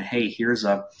direction. Hey, here's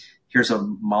a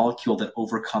molecule that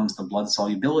overcomes the blood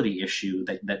solubility issue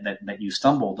that you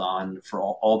stumbled on for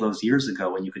all those years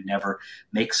ago, and you could never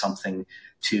make something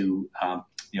to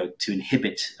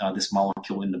inhibit this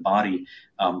molecule in the body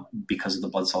because of the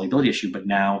blood solubility issue. But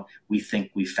now we think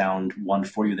we found one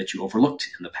for you that you overlooked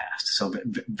in the past. So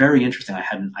very interesting. I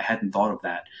hadn't thought of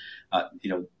that.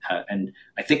 And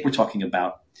I think we're talking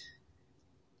about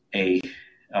a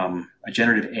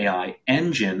generative AI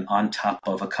engine on top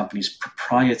of a company's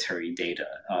proprietary data,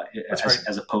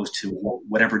 as opposed to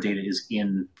whatever data is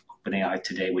in OpenAI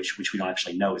today, which we don't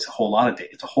actually know. It's a whole lot of data.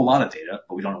 It's a whole lot of data,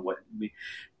 but we don't know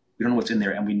we don't know what's in there,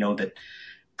 and we know that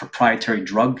proprietary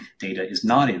drug data is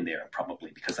not in there, probably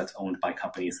because that's owned by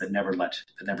companies that never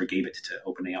gave it to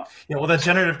OpenAI. Yeah, well, that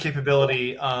generative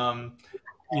capability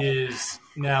is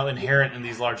now inherent in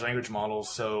these large language models.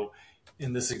 So,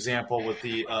 in this example with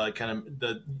the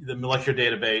the molecular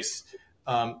database,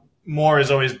 more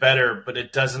is always better, but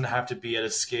it doesn't have to be at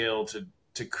a scale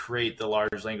to create the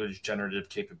large language generative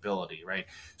capability, right?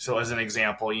 So, as an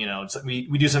example,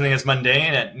 we do something that's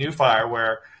mundane at Newfire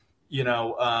where we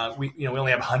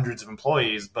only have hundreds of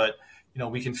employees, but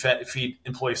we can feed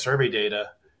employee survey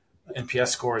data, NPS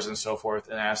scores, and so forth,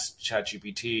 and ask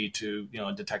ChatGPT to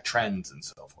detect trends and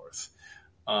so forth.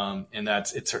 And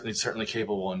it's certainly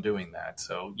capable in doing that.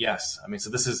 So yes, so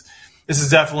this is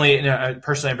definitely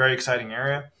personally a very exciting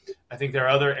area. I think there are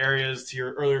other areas to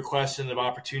your earlier question of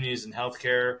opportunities in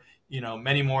healthcare.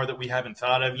 Many more that we haven't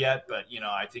thought of yet, but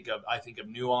I think of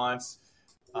Nuance.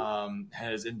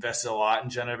 Has invested a lot in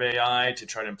generative AI to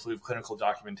try to improve clinical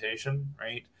documentation,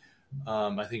 right?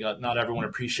 I think not everyone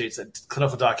appreciates that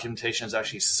clinical documentation has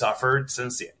actually suffered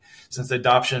since the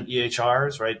adoption of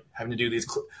EHRs, right? Having to do these,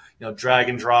 drag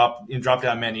and drop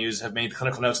down menus have made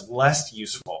clinical notes less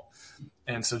useful,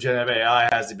 and so generative AI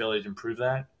has the ability to improve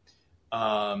that.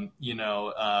 I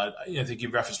think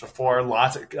you've referenced before,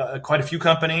 quite a few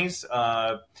companies,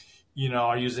 are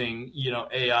using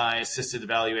AI assisted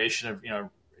evaluation of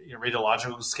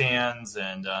radiological scans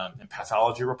and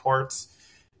pathology reports.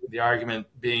 The argument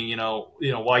being,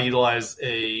 why utilize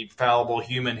a fallible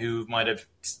human who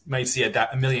might see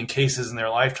a million cases in their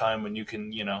lifetime when you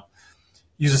can,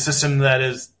 use a system that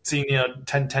is seeing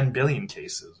 10 billion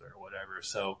cases or whatever.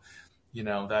 So,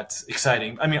 that's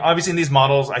exciting. Obviously in these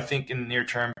models, I think in the near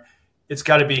term, it's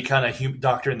got to be kind of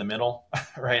doctor in the middle,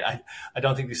 right? I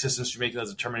don't think these systems should make those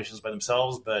determinations by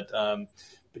themselves, but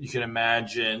you can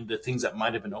imagine the things that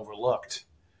might have been overlooked.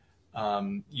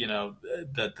 That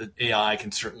the AI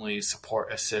can certainly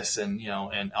support, assist, and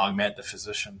augment the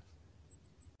physician.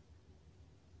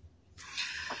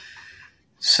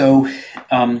 So,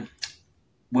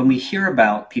 when we hear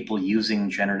about people using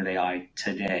generative AI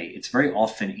today, it's very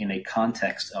often in a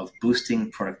context of boosting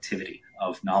productivity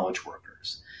of knowledge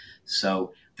workers.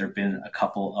 So there have been a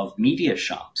couple of media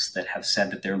shops that have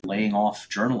said that they're laying off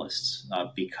journalists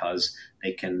because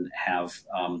they can have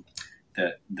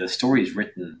the stories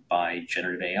written by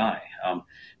generative AI.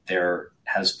 There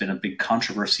has been a big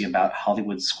controversy about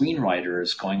Hollywood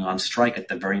screenwriters going on strike at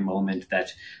the very moment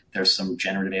that there's some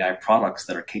generative AI products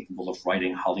that are capable of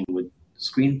writing Hollywood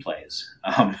screenplays.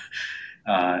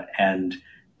 And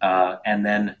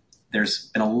then there's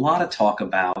been a lot of talk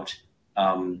about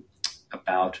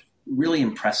really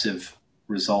impressive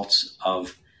results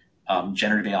of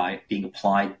generative AI being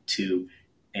applied to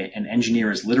an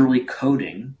engineer is literally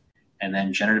coding, and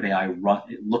then generative AI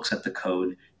looks at the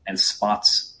code and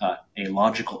spots a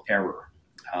logical error,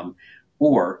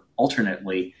 or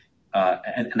alternately,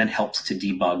 and then helps to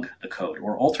debug the code.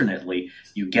 Or alternately,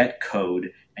 you get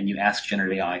code and you ask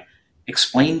generative AI,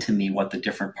 explain to me what the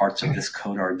different parts of this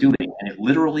code are doing, and it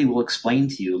literally will explain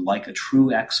to you like a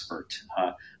true expert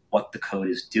what the code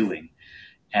is doing.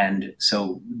 And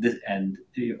so, and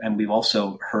we've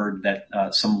also heard that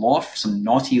some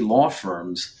naughty law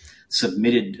firms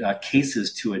submitted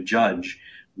cases to a judge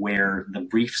where the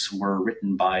briefs were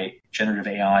written by generative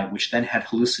AI, which then had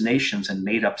hallucinations and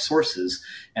made up sources,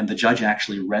 and the judge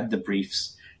actually read the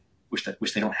briefs, which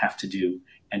they don't have to do,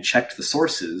 and checked the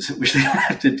sources, which they don't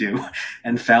have to do,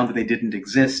 and found that they didn't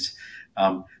exist.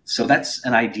 So that's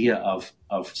an idea of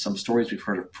some stories we've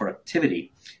heard of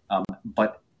productivity,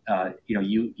 but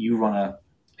you run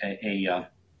a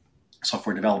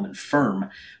software development firm.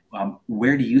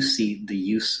 Where do you see the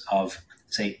use of,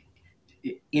 say,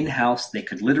 in-house? They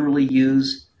could literally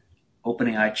use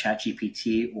OpenAI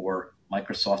ChatGPT or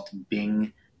Microsoft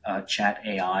Bing Chat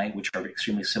AI, which are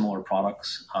extremely similar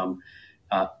products.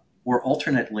 Or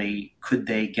alternately, could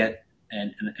they get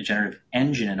a generative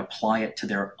engine and apply it to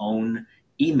their own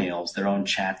emails, their own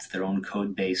chats, their own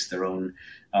code base, their own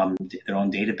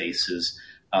databases?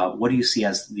 What do you see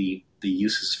as the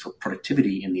uses for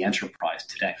productivity in the enterprise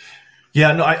today?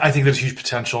 Yeah, no, I think there's huge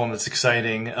potential and it's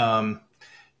exciting.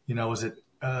 Was it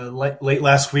late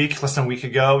last week, less than a week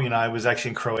ago? I was actually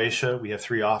in Croatia. We have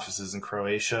 3 offices in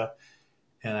Croatia.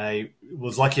 And I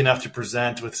was lucky enough to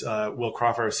present with Will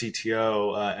Crawford, our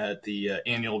CTO, at the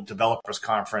annual developers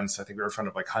conference. I think we were in front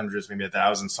of like hundreds, maybe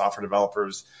 1,000 software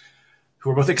developers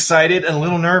who were both excited and a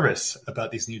little nervous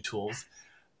about these new tools.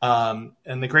 And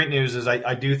the great news is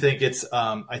I do think it's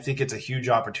a huge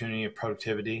opportunity of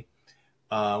productivity.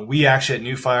 We actually at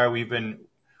New Fire, we've been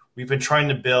trying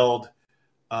to build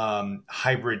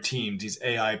hybrid teams, these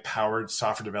AI powered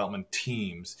software development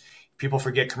teams. People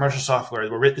forget commercial software,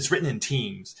 it's written in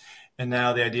teams. And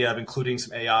now the idea of including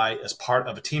some AI as part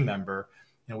of a team member,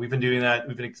 we've been doing that.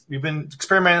 We've been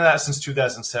experimenting with that since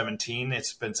 2017.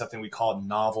 It's been something we call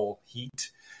novel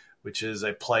heat, which is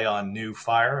a play on New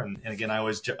Fire. And again,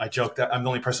 I joke that I'm the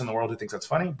only person in the world who thinks that's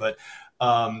funny, but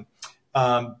I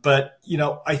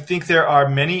think there are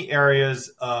many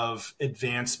areas of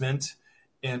advancement,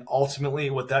 and ultimately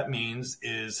what that means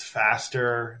is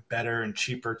faster, better, and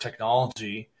cheaper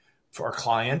technology for our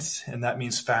clients. And that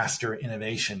means faster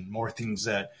innovation, more things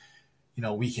that,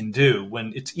 we can do.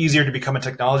 When it's easier to become a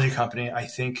technology company, I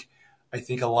think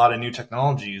a lot of new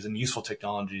technologies and useful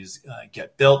technologies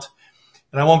get built.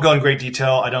 And I won't go in great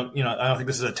detail. I don't think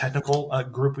this is a technical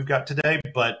group we've got today,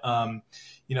 but, a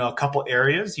couple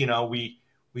areas,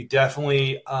 we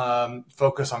definitely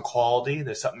focus on quality.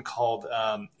 There's something called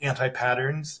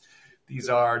anti-patterns. These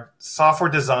are software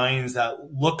designs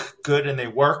that look good and they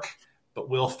work, but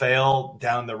will fail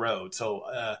down the road. So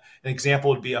an example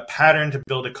would be a pattern to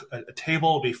build a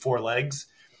table would be 4 legs.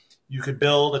 You could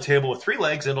build a table with 3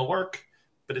 legs, it'll work,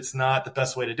 but it's not the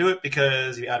best way to do it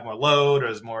because you add more load or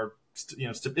there's more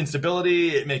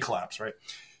instability, it may collapse, right?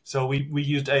 So we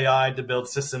used AI to build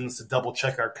systems to double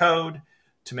check our code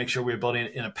to make sure we were building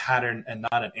it in a pattern and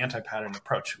not an anti-pattern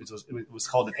approach. It was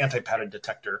called an anti-pattern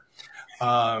detector.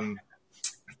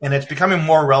 And it's becoming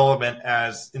more relevant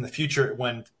as in the future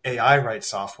when AI writes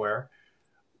software,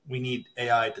 we need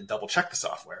AI to double check the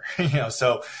software.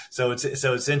 So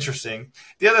it's interesting.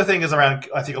 The other thing is around,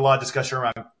 I think a lot of discussion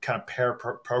around kind of pair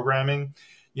programming.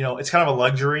 It's kind of a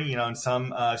luxury. In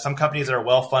some companies that are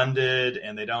well funded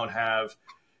and they don't have,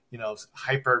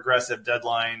 hyper aggressive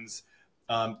deadlines.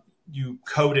 You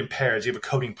code in pairs. You have a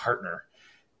coding partner.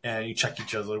 And you check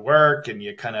each other's work, and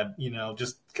you kind of,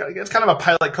 it's kind of a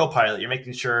pilot co-pilot. You're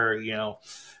making sure, no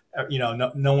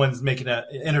one's making an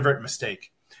inadvertent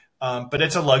mistake. But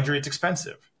it's a luxury. It's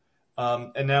expensive.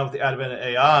 And now with the advent of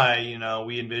AI,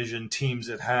 we envision teams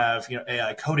that have,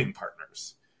 AI coding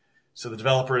partners. So the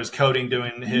developer is coding,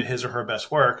 doing his or her best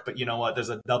work, but you know what? There's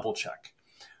a double check.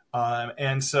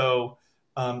 And so,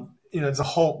 it's a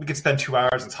whole, we could spend 2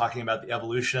 hours on talking about the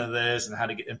evolution of this and how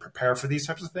to get and prepare for these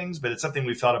types of things, but it's something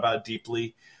we've thought about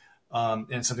deeply,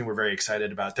 and something we're very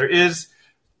excited about. There is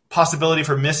possibility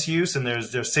for misuse and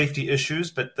there's safety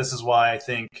issues, but this is why I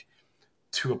think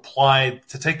to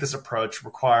take this approach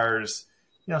requires,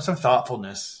 some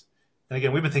thoughtfulness. And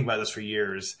again, we've been thinking about this for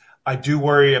years. I do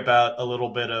worry about a little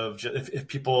bit of if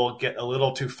people get a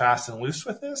little too fast and loose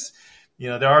with this.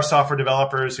 There are software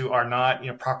developers who are not,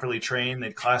 properly trained.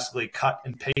 They classically cut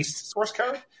and paste source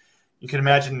code. You can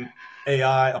imagine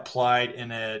AI applied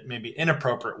in a maybe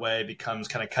inappropriate way becomes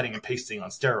kind of cutting and pasting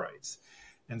on steroids.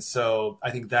 And so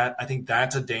I think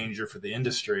that's a danger for the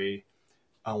industry.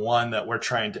 One that we're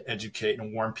trying to educate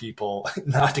and warn people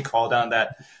not to call down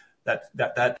that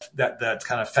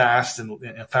kind of fast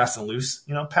and loose,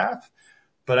 path.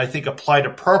 But I think applied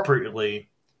appropriately,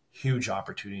 huge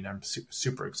opportunity, and I'm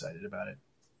super excited about it.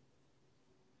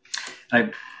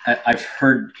 I've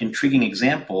heard intriguing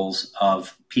examples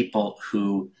of people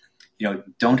who,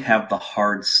 don't have the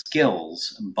hard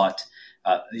skills, but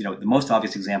the most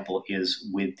obvious example is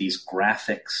with these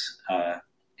graphics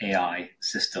AI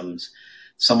systems.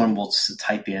 Someone will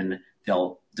type in,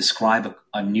 they'll describe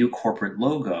a new corporate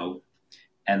logo,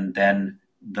 and then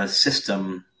the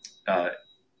system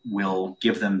will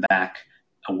give them back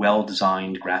a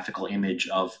well-designed graphical image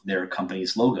of their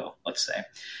company's logo, let's say.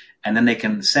 And then they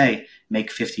can say,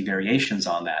 make 50 variations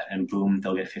on that, and boom,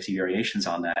 they'll get 50 variations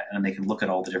on that. And then they can look at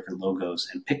all the different logos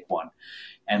and pick one.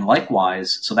 And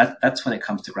likewise, so that's when it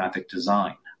comes to graphic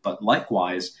design. But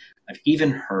likewise, I've even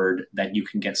heard that you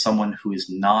can get someone who is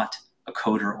not a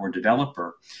coder or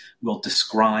developer will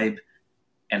describe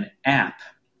an app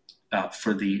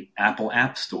for the Apple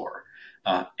App Store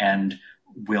and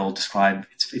will describe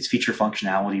its feature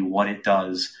functionality, what it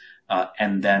does,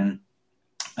 and then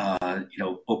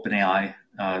OpenAI,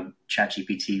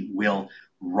 ChatGPT will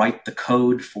write the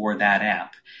code for that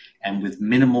app, and with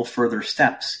minimal further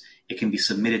steps, it can be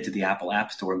submitted to the Apple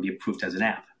App Store and be approved as an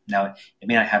app. Now, it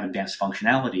may not have advanced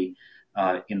functionality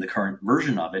in the current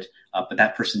version of it, but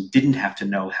that person didn't have to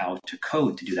know how to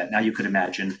code to do that. Now you could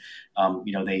imagine,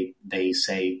 they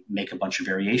say make a bunch of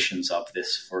variations of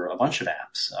this for a bunch of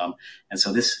apps, and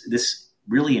so this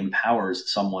really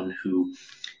empowers someone who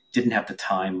didn't have the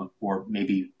time, or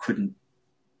maybe couldn't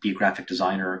be a graphic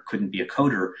designer, couldn't be a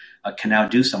coder, can now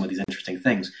do some of these interesting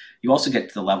things. You also get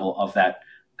to the level of that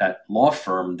law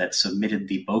firm that submitted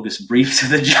the bogus brief to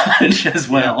the judge as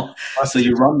well. Yeah. So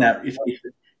you run that.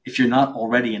 If you're not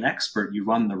already an expert, you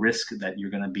run the risk that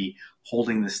you're going to be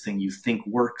holding this thing you think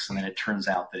works, and then it turns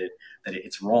out that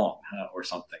it's wrong or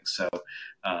something. So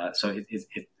I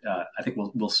think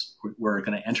we're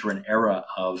going to enter an era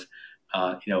of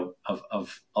a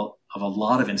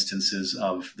lot of instances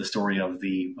of the story of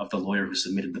the lawyer who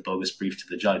submitted the bogus brief to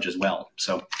the judge as well.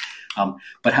 So,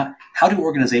 but how do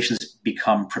organizations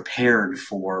become prepared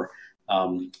for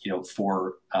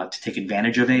to take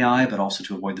advantage of AI, but also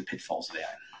to avoid the pitfalls of AI?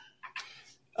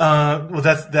 Well,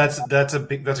 that's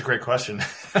a great question.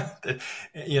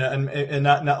 And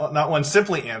not one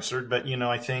simply answered, but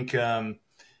I think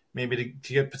maybe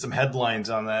to put some headlines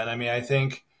on that. I mean, I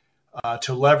think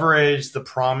to leverage the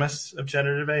promise of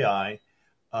generative AI,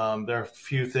 there are a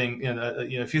few things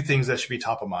that should be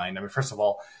top of mind. I mean, first of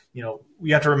all,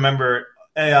 we have to remember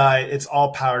AI. It's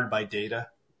all powered by data.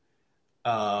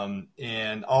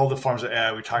 And all the forms of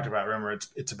AI we talked about, remember,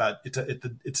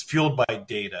 it's fueled by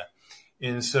data.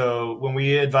 And so when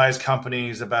we advise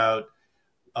companies about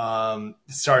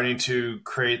starting to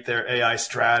create their AI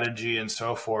strategy and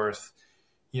so forth,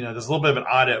 there's a little bit of an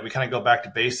audit. We kind of go back to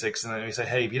basics, and then we say,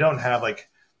 hey, if you don't have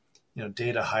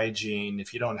data hygiene,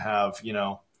 if you don't have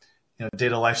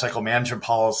data lifecycle management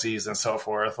policies and so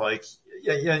forth,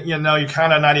 you're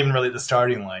kind of not even really at the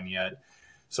starting line yet.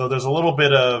 So there's a little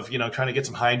bit of trying to get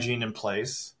some hygiene in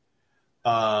place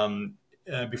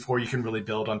before you can really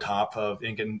build on top of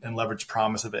and leverage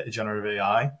promise of generative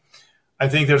AI. I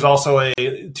think there's also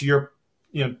to your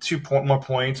 2 more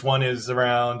points. One is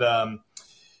around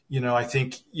I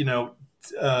think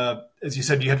as you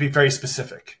said, you have to be very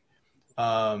specific.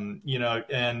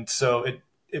 And so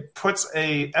it puts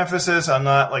a emphasis on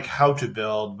not like how to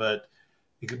build, but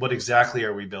what exactly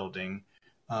are we building?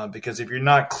 Because if you're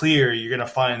not clear, you're going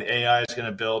to find the AI is going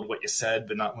to build what you said,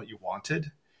 but not what you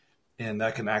wanted. And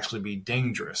that can actually be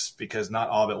dangerous because not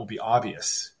all of it will be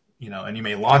obvious, and you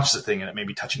may launch the thing and it may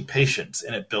be touching patients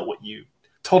and it built what you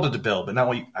told it to build, but not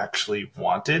what you actually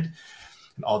wanted,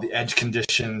 and all the edge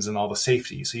conditions and all the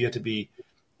safety. So you have to be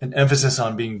an emphasis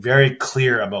on being very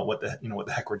clear about what the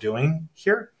heck we're doing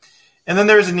here. And then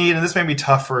there's a need, and this may be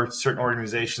tough for certain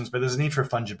organizations, but there's a need for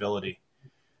fungibility.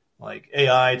 Like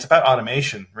AI, it's about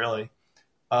automation, really.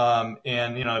 And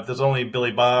if there's only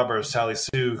Billy Bob or Sally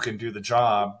Sue who can do the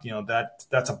job,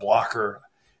 that's a blocker.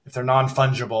 If they're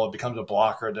non-fungible, it becomes a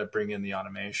blocker to bring in the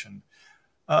automation.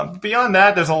 Beyond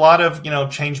that, there's a lot of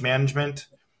change management,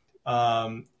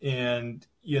 and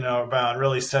about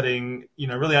really setting,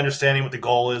 really understanding what the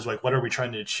goal is. Like, what are we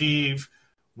trying to achieve?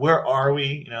 Where are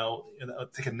we?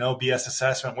 Take a no BS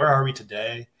assessment. Where are we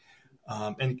today?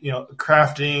 And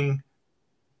crafting,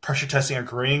 pressure testing,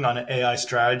 agreeing on an AI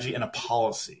strategy and a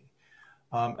policy.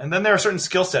 And then there are certain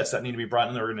skill sets that need to be brought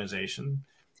in the organization.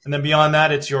 And then beyond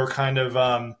that, it's your kind of,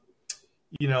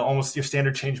 almost your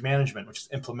standard change management, which is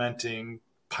implementing,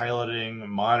 piloting,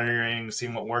 monitoring,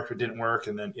 seeing what worked or didn't work,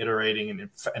 and then iterating and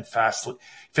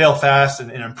fail fast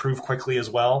and improve quickly as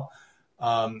well.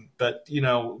 But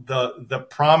the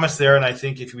promise there, and I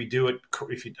think if you've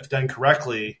done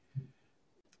correctly,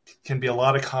 can be a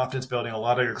lot of confidence building, a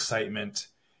lot of excitement.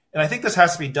 And I think this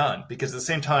has to be done because at the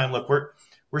same time, look,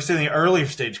 we're seeing the earlier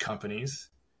stage companies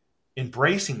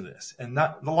embracing this and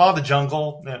not the law of the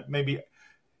jungle, maybe,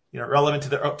 relevant to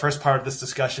the first part of this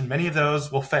discussion, many of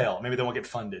those will fail. Maybe they won't get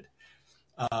funded,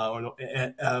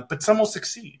 but some will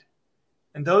succeed.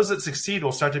 And those that succeed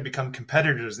will start to become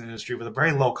competitors in the industry with a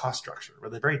very low cost structure,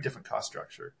 with a very different cost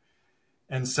structure.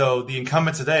 And so the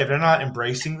incumbents today, if they're not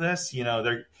embracing this,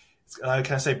 can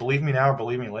I say, believe me now or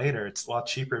believe me later? It's a lot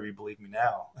cheaper if you believe me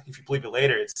now. If you believe it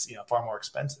later, it's far more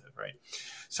expensive, right?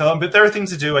 So, but there are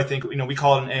things to do. I think we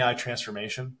call it an AI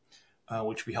transformation,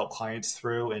 which we help clients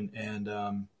through, and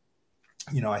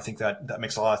I think that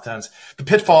makes a lot of sense. The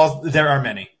pitfalls, there are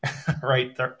many,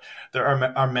 right? There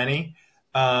are many.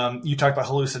 You talked about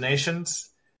hallucinations.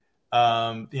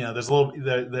 There's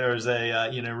there's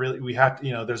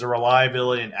a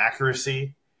reliability and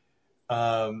accuracy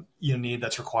need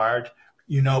that's required.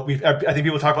 I think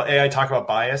people talk about AI, talk about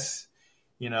bias.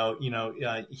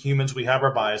 Humans, we have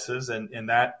our biases, and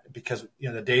that because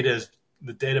the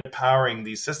data powering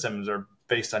these systems are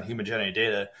based on human generated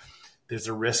data. There's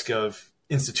a risk of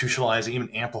institutionalizing,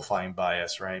 even amplifying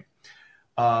bias, right?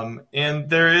 And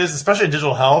there is, especially in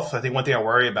digital health, I think one thing I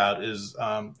worry about is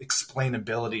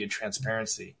explainability and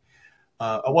transparency.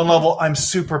 At one level, I'm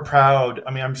super proud.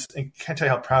 I can't tell you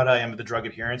how proud I am of the drug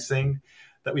adherence thing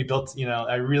that we built.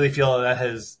 I really feel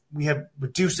that we have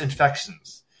reduced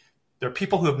infections. There are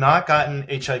people who have not gotten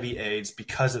HIV/AIDS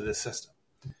because of this system.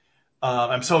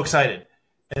 I'm so excited.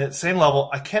 And at the same level,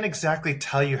 I can't exactly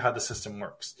tell you how the system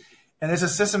works. And it's a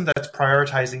system that's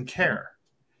prioritizing care.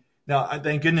 Now,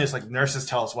 thank goodness, like nurses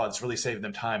tell us, wow, it's really saving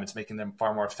them time. It's making them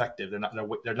far more effective.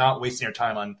 They're not wasting their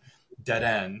time on dead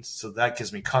ends. So that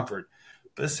gives me comfort.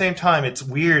 But at the same time, it's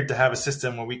weird to have a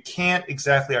system where we can't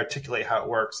exactly articulate how it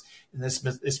works. And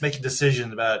it's making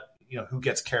decisions about, who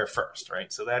gets care first,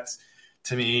 right? So that's,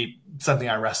 to me, something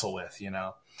I wrestle with,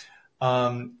 Go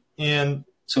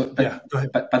ahead.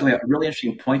 But by the way, a really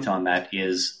interesting point on that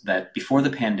is that before the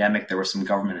pandemic, there were some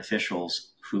government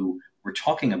officials who were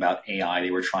talking about AI.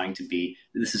 They were trying to be,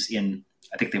 I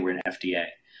think they were in FDA,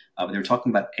 but they were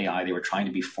talking about AI. They were trying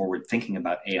to be forward thinking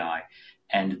about AI.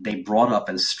 And they brought up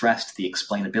and stressed the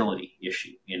explainability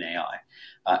issue in AI.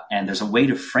 And there's a way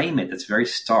to frame it that's very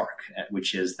stark,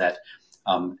 which is that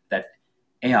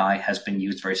AI has been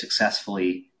used very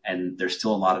successfully, and there's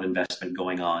still a lot of investment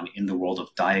going on in the world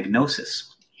of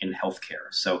diagnosis in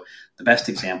healthcare. So the best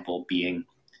example being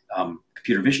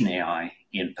computer vision AI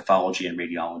in pathology and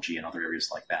radiology and other areas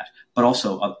like that. But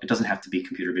also, it doesn't have to be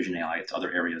computer vision AI, it's other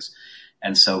areas.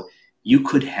 And so you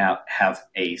could have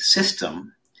a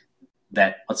system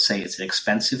that, let's say it's an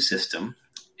expensive system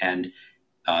and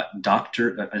an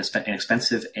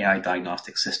expensive AI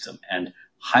diagnostic system, and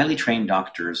highly trained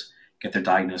doctors get their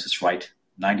diagnosis right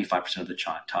 95% of the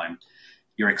time.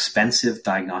 Your expensive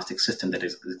diagnostic system that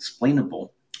is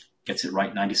explainable gets it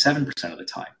right 97% of the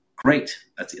time. Great.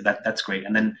 That's great.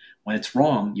 And then when it's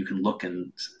wrong, you can look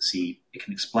and see, it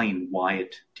can explain why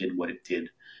it did what it did,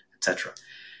 etc.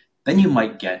 Then you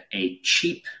might get a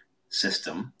cheap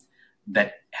system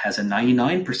that has a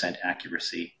 99%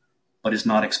 accuracy, but is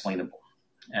not explainable.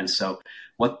 And so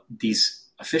what these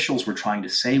officials were trying to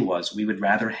say was, we would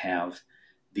rather have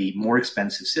the more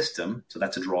expensive system, so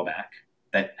that's a drawback,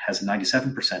 that has a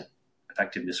 97%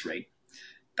 effectiveness rate.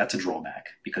 That's a drawback,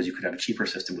 because you could have a cheaper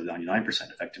system with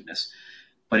 99% effectiveness,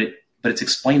 but it's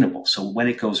explainable. So when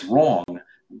it goes wrong,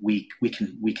 we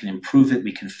can improve it,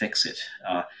 we can fix it,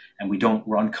 and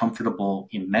we're uncomfortable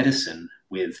in medicine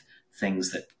with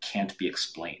things that can't be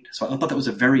explained. So I thought that was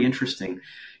a very interesting,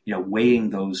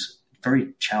 weighing those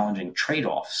very challenging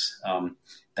trade-offs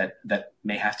that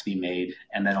may have to be made,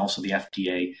 and then also the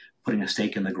FDA putting a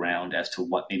stake in the ground as to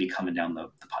what may be coming down the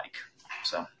pike.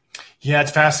 So. Yeah,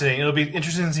 it's fascinating. It'll be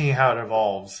interesting to see how it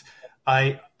evolves.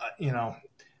 I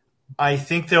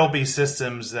think there'll be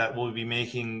systems that will be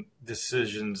making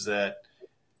decisions that,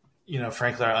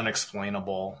 frankly, are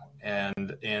unexplainable,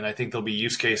 and I think there'll be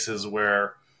use cases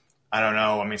where, I don't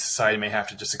know. I mean, society may have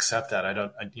to just accept that. I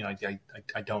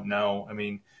don't know. I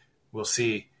mean, we'll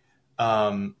see.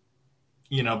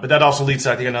 But that also leads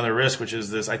to, I think, another risk, which is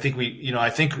this. I think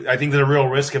there's a real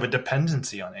risk of a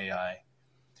dependency on AI.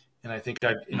 And I think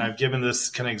I've given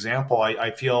this kind of example. I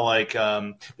feel like,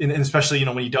 and especially,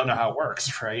 when you don't know how it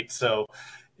works, right? So,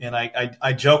 and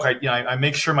I joke, I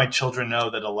make sure my children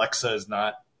know that Alexa is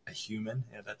not a human.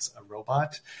 Yeah, that's a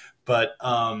robot. But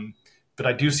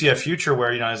I do see a future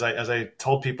where, as I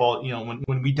told people,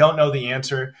 when we don't know the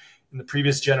answer. In the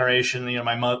previous generation,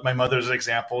 my mother's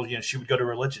example, she would go to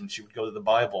religion. She would go to the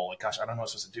Bible. Like, gosh, I don't know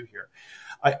what I'm supposed to do here.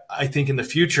 I think in the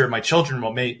future, my children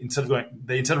instead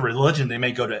of religion, they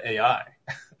may go to AI,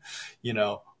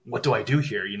 what do I do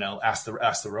here? Ask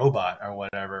the robot or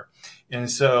whatever. And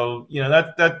so,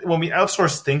 that when we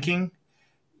outsource thinking,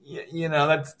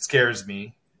 that scares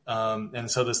me. And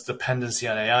so this dependency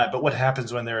on AI, but what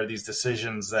happens when there are these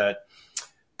decisions that,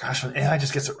 gosh, when AI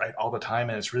just gets it right all the time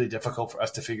and it's really difficult for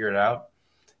us to figure it out.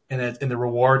 And the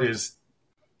reward is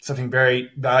something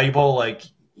very valuable, like,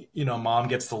 mom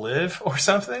gets to live or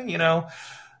something,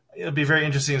 it'll be very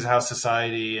interesting as how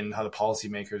society and how the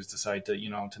policymakers decide to,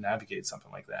 to navigate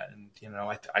something like that. And,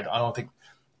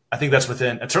 I think that's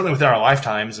certainly within our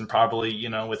lifetimes and probably,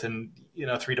 within,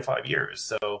 3 to 5 years.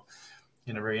 So,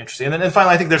 very interesting. And then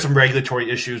finally, I think there's some regulatory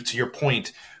issues to your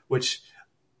point, which,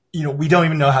 we don't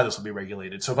even know how this will be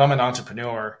regulated. So if I'm an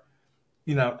entrepreneur,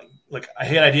 like I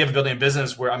hate the idea of building a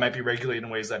business where I might be regulated in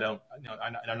ways that are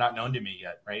not known to me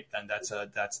yet. Right. And that's a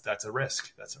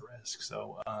risk. That's a risk.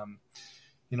 So,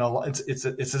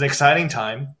 it's an exciting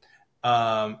time.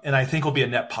 And I think will be a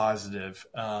net positive.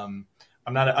 I'm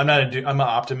an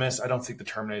optimist. I don't think the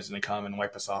Terminator is going to come and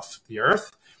wipe us off the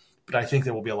earth, but I think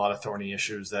there will be a lot of thorny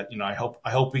issues that, I hope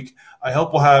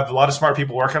we'll have a lot of smart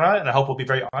people working on it, and I hope we'll be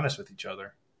very honest with each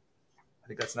other. I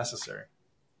think that's necessary.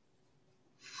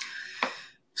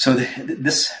 So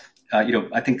this,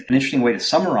 I think an interesting way to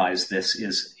summarize this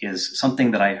is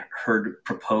something that I heard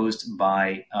proposed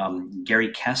by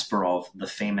Garry Kasparov, the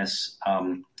famous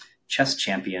chess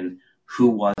champion, who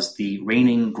was the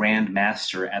reigning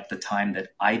grandmaster at the time that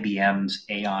IBM's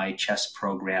AI chess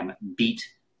program beat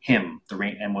him,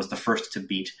 and was the first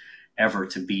ever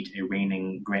to beat a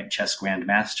reigning chess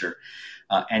grandmaster.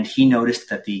 And he noticed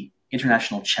that the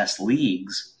international chess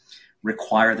leagues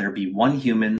require there be one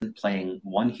human playing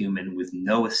one human with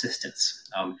no assistance,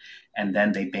 and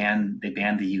then they ban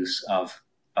the use of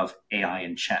AI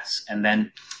in chess. And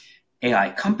then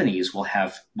AI companies will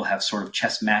have sort of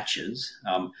chess matches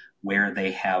where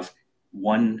they have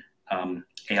one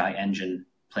AI engine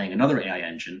playing another AI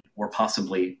engine, or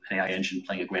possibly an AI engine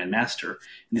playing a grandmaster.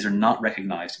 And these are not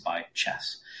recognized by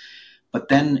chess. But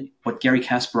then what Garry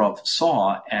Kasparov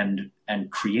saw and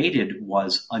created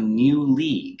was a new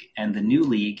league. And the new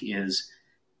league is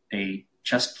a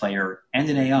chess player and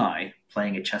an AI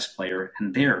playing a chess player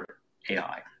and their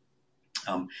AI.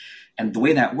 And the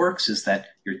way that works is that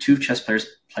you're two chess players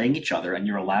playing each other, and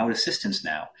you're allowed assistance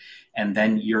now. And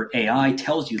then your AI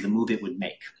tells you the move it would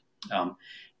make,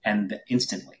 and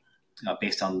instantly,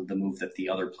 based on the move that the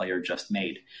other player just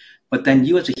made. But then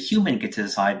you as a human get to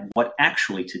decide what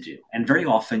actually to do. And very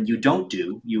often you don't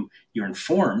do. You're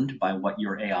informed by what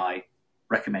your AI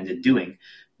recommended doing,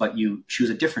 but you choose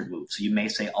a different move. So you may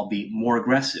say, I'll be more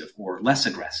aggressive or less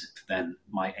aggressive than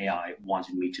my AI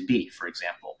wanted me to be, for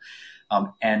example.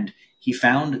 And he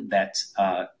found that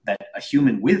a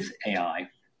human with AI,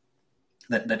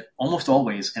 that almost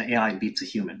always an AI beats a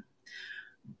human,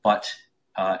 but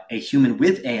a human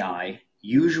with AI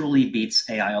usually beats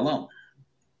AI alone.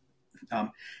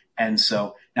 And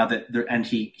so now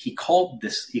he calls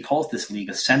this league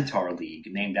a centaur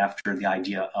league, named after the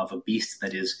idea of a beast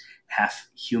that is half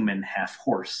human, half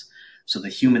horse. So the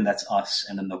human, that's us,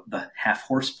 and then the half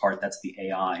horse part, that's the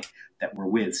AI that we're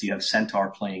with. So you have centaur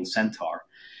playing centaur.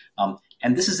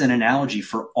 And this is an analogy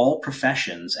for all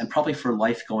professions and probably for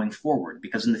life going forward,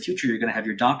 because in the future, you're going to have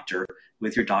your doctor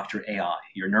with your doctor AI,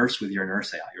 your nurse with your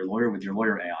nurse AI, your lawyer with your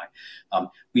lawyer AI.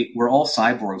 We're all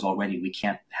cyborgs already. We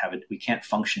can't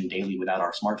function daily without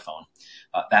our smartphone.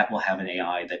 That will have an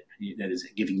AI that is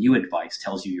giving you advice,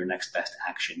 tells you your next best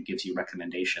action, gives you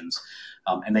recommendations,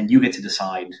 and then you get to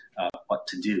decide what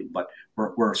to do. But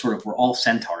we're all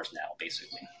centaurs now,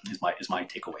 basically. Is my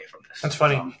takeaway from this. That's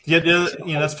funny.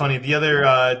 That's funny. The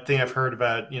other thing I've heard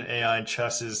about AI and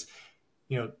chess is,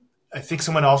 I think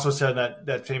someone also said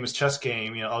that famous chess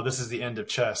game, this is the end of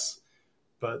chess.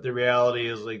 But the reality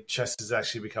is, like, chess has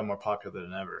actually become more popular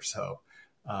than ever. So,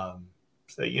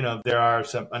 there are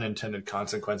some unintended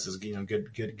consequences,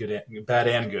 good, bad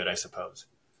and good, I suppose.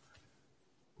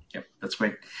 Yep, that's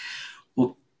great.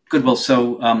 Well, good. Well,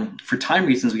 so for time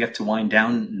reasons, we have to wind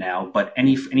down now. But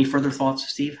any further thoughts,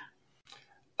 Steve?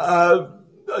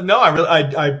 No,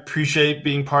 I appreciate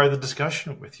being part of the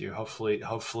discussion with you. Hopefully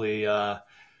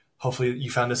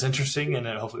you found this interesting, and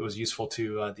hopefully it was useful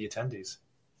to the attendees.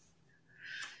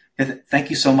 Thank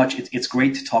you so much. It's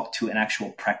great to talk to an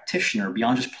actual practitioner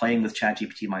beyond just playing with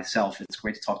ChatGPT myself. It's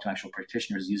great to talk to actual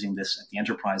practitioners using this at the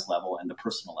enterprise level and the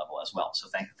personal level as well. So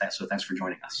thanks for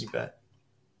joining us. You bet.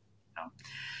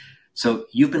 So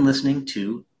you've been listening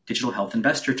to Digital Health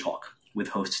Investor Talk with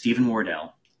host Stephen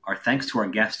Wardell. Our thanks to our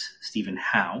guest, Stephen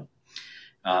Howe.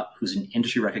 who's an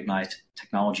industry-recognized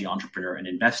technology entrepreneur and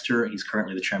investor. He's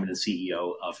currently the chairman and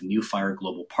CEO of New Fire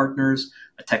Global Partners,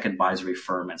 a tech advisory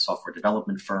firm and software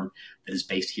development firm that is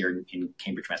based here in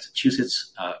Cambridge,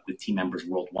 Massachusetts, with team members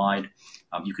worldwide.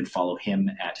 You can follow him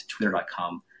at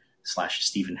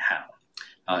twitter.com/Stephen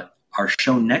Howe. Our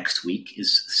show next week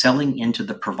is Selling into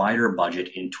the Provider Budget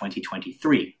in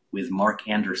 2023 with Mark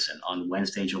Anderson on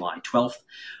Wednesday, July 12th.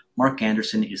 Mark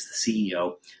Anderson is the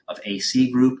CEO of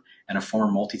AC Group and a former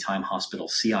multi-time hospital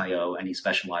CIO, and he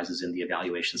specializes in the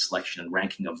evaluation, selection, and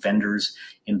ranking of vendors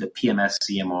in the PMS,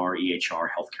 CMR, EHR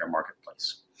healthcare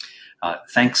marketplace.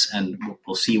 Thanks, and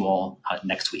we'll see you all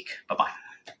next week. Bye-bye.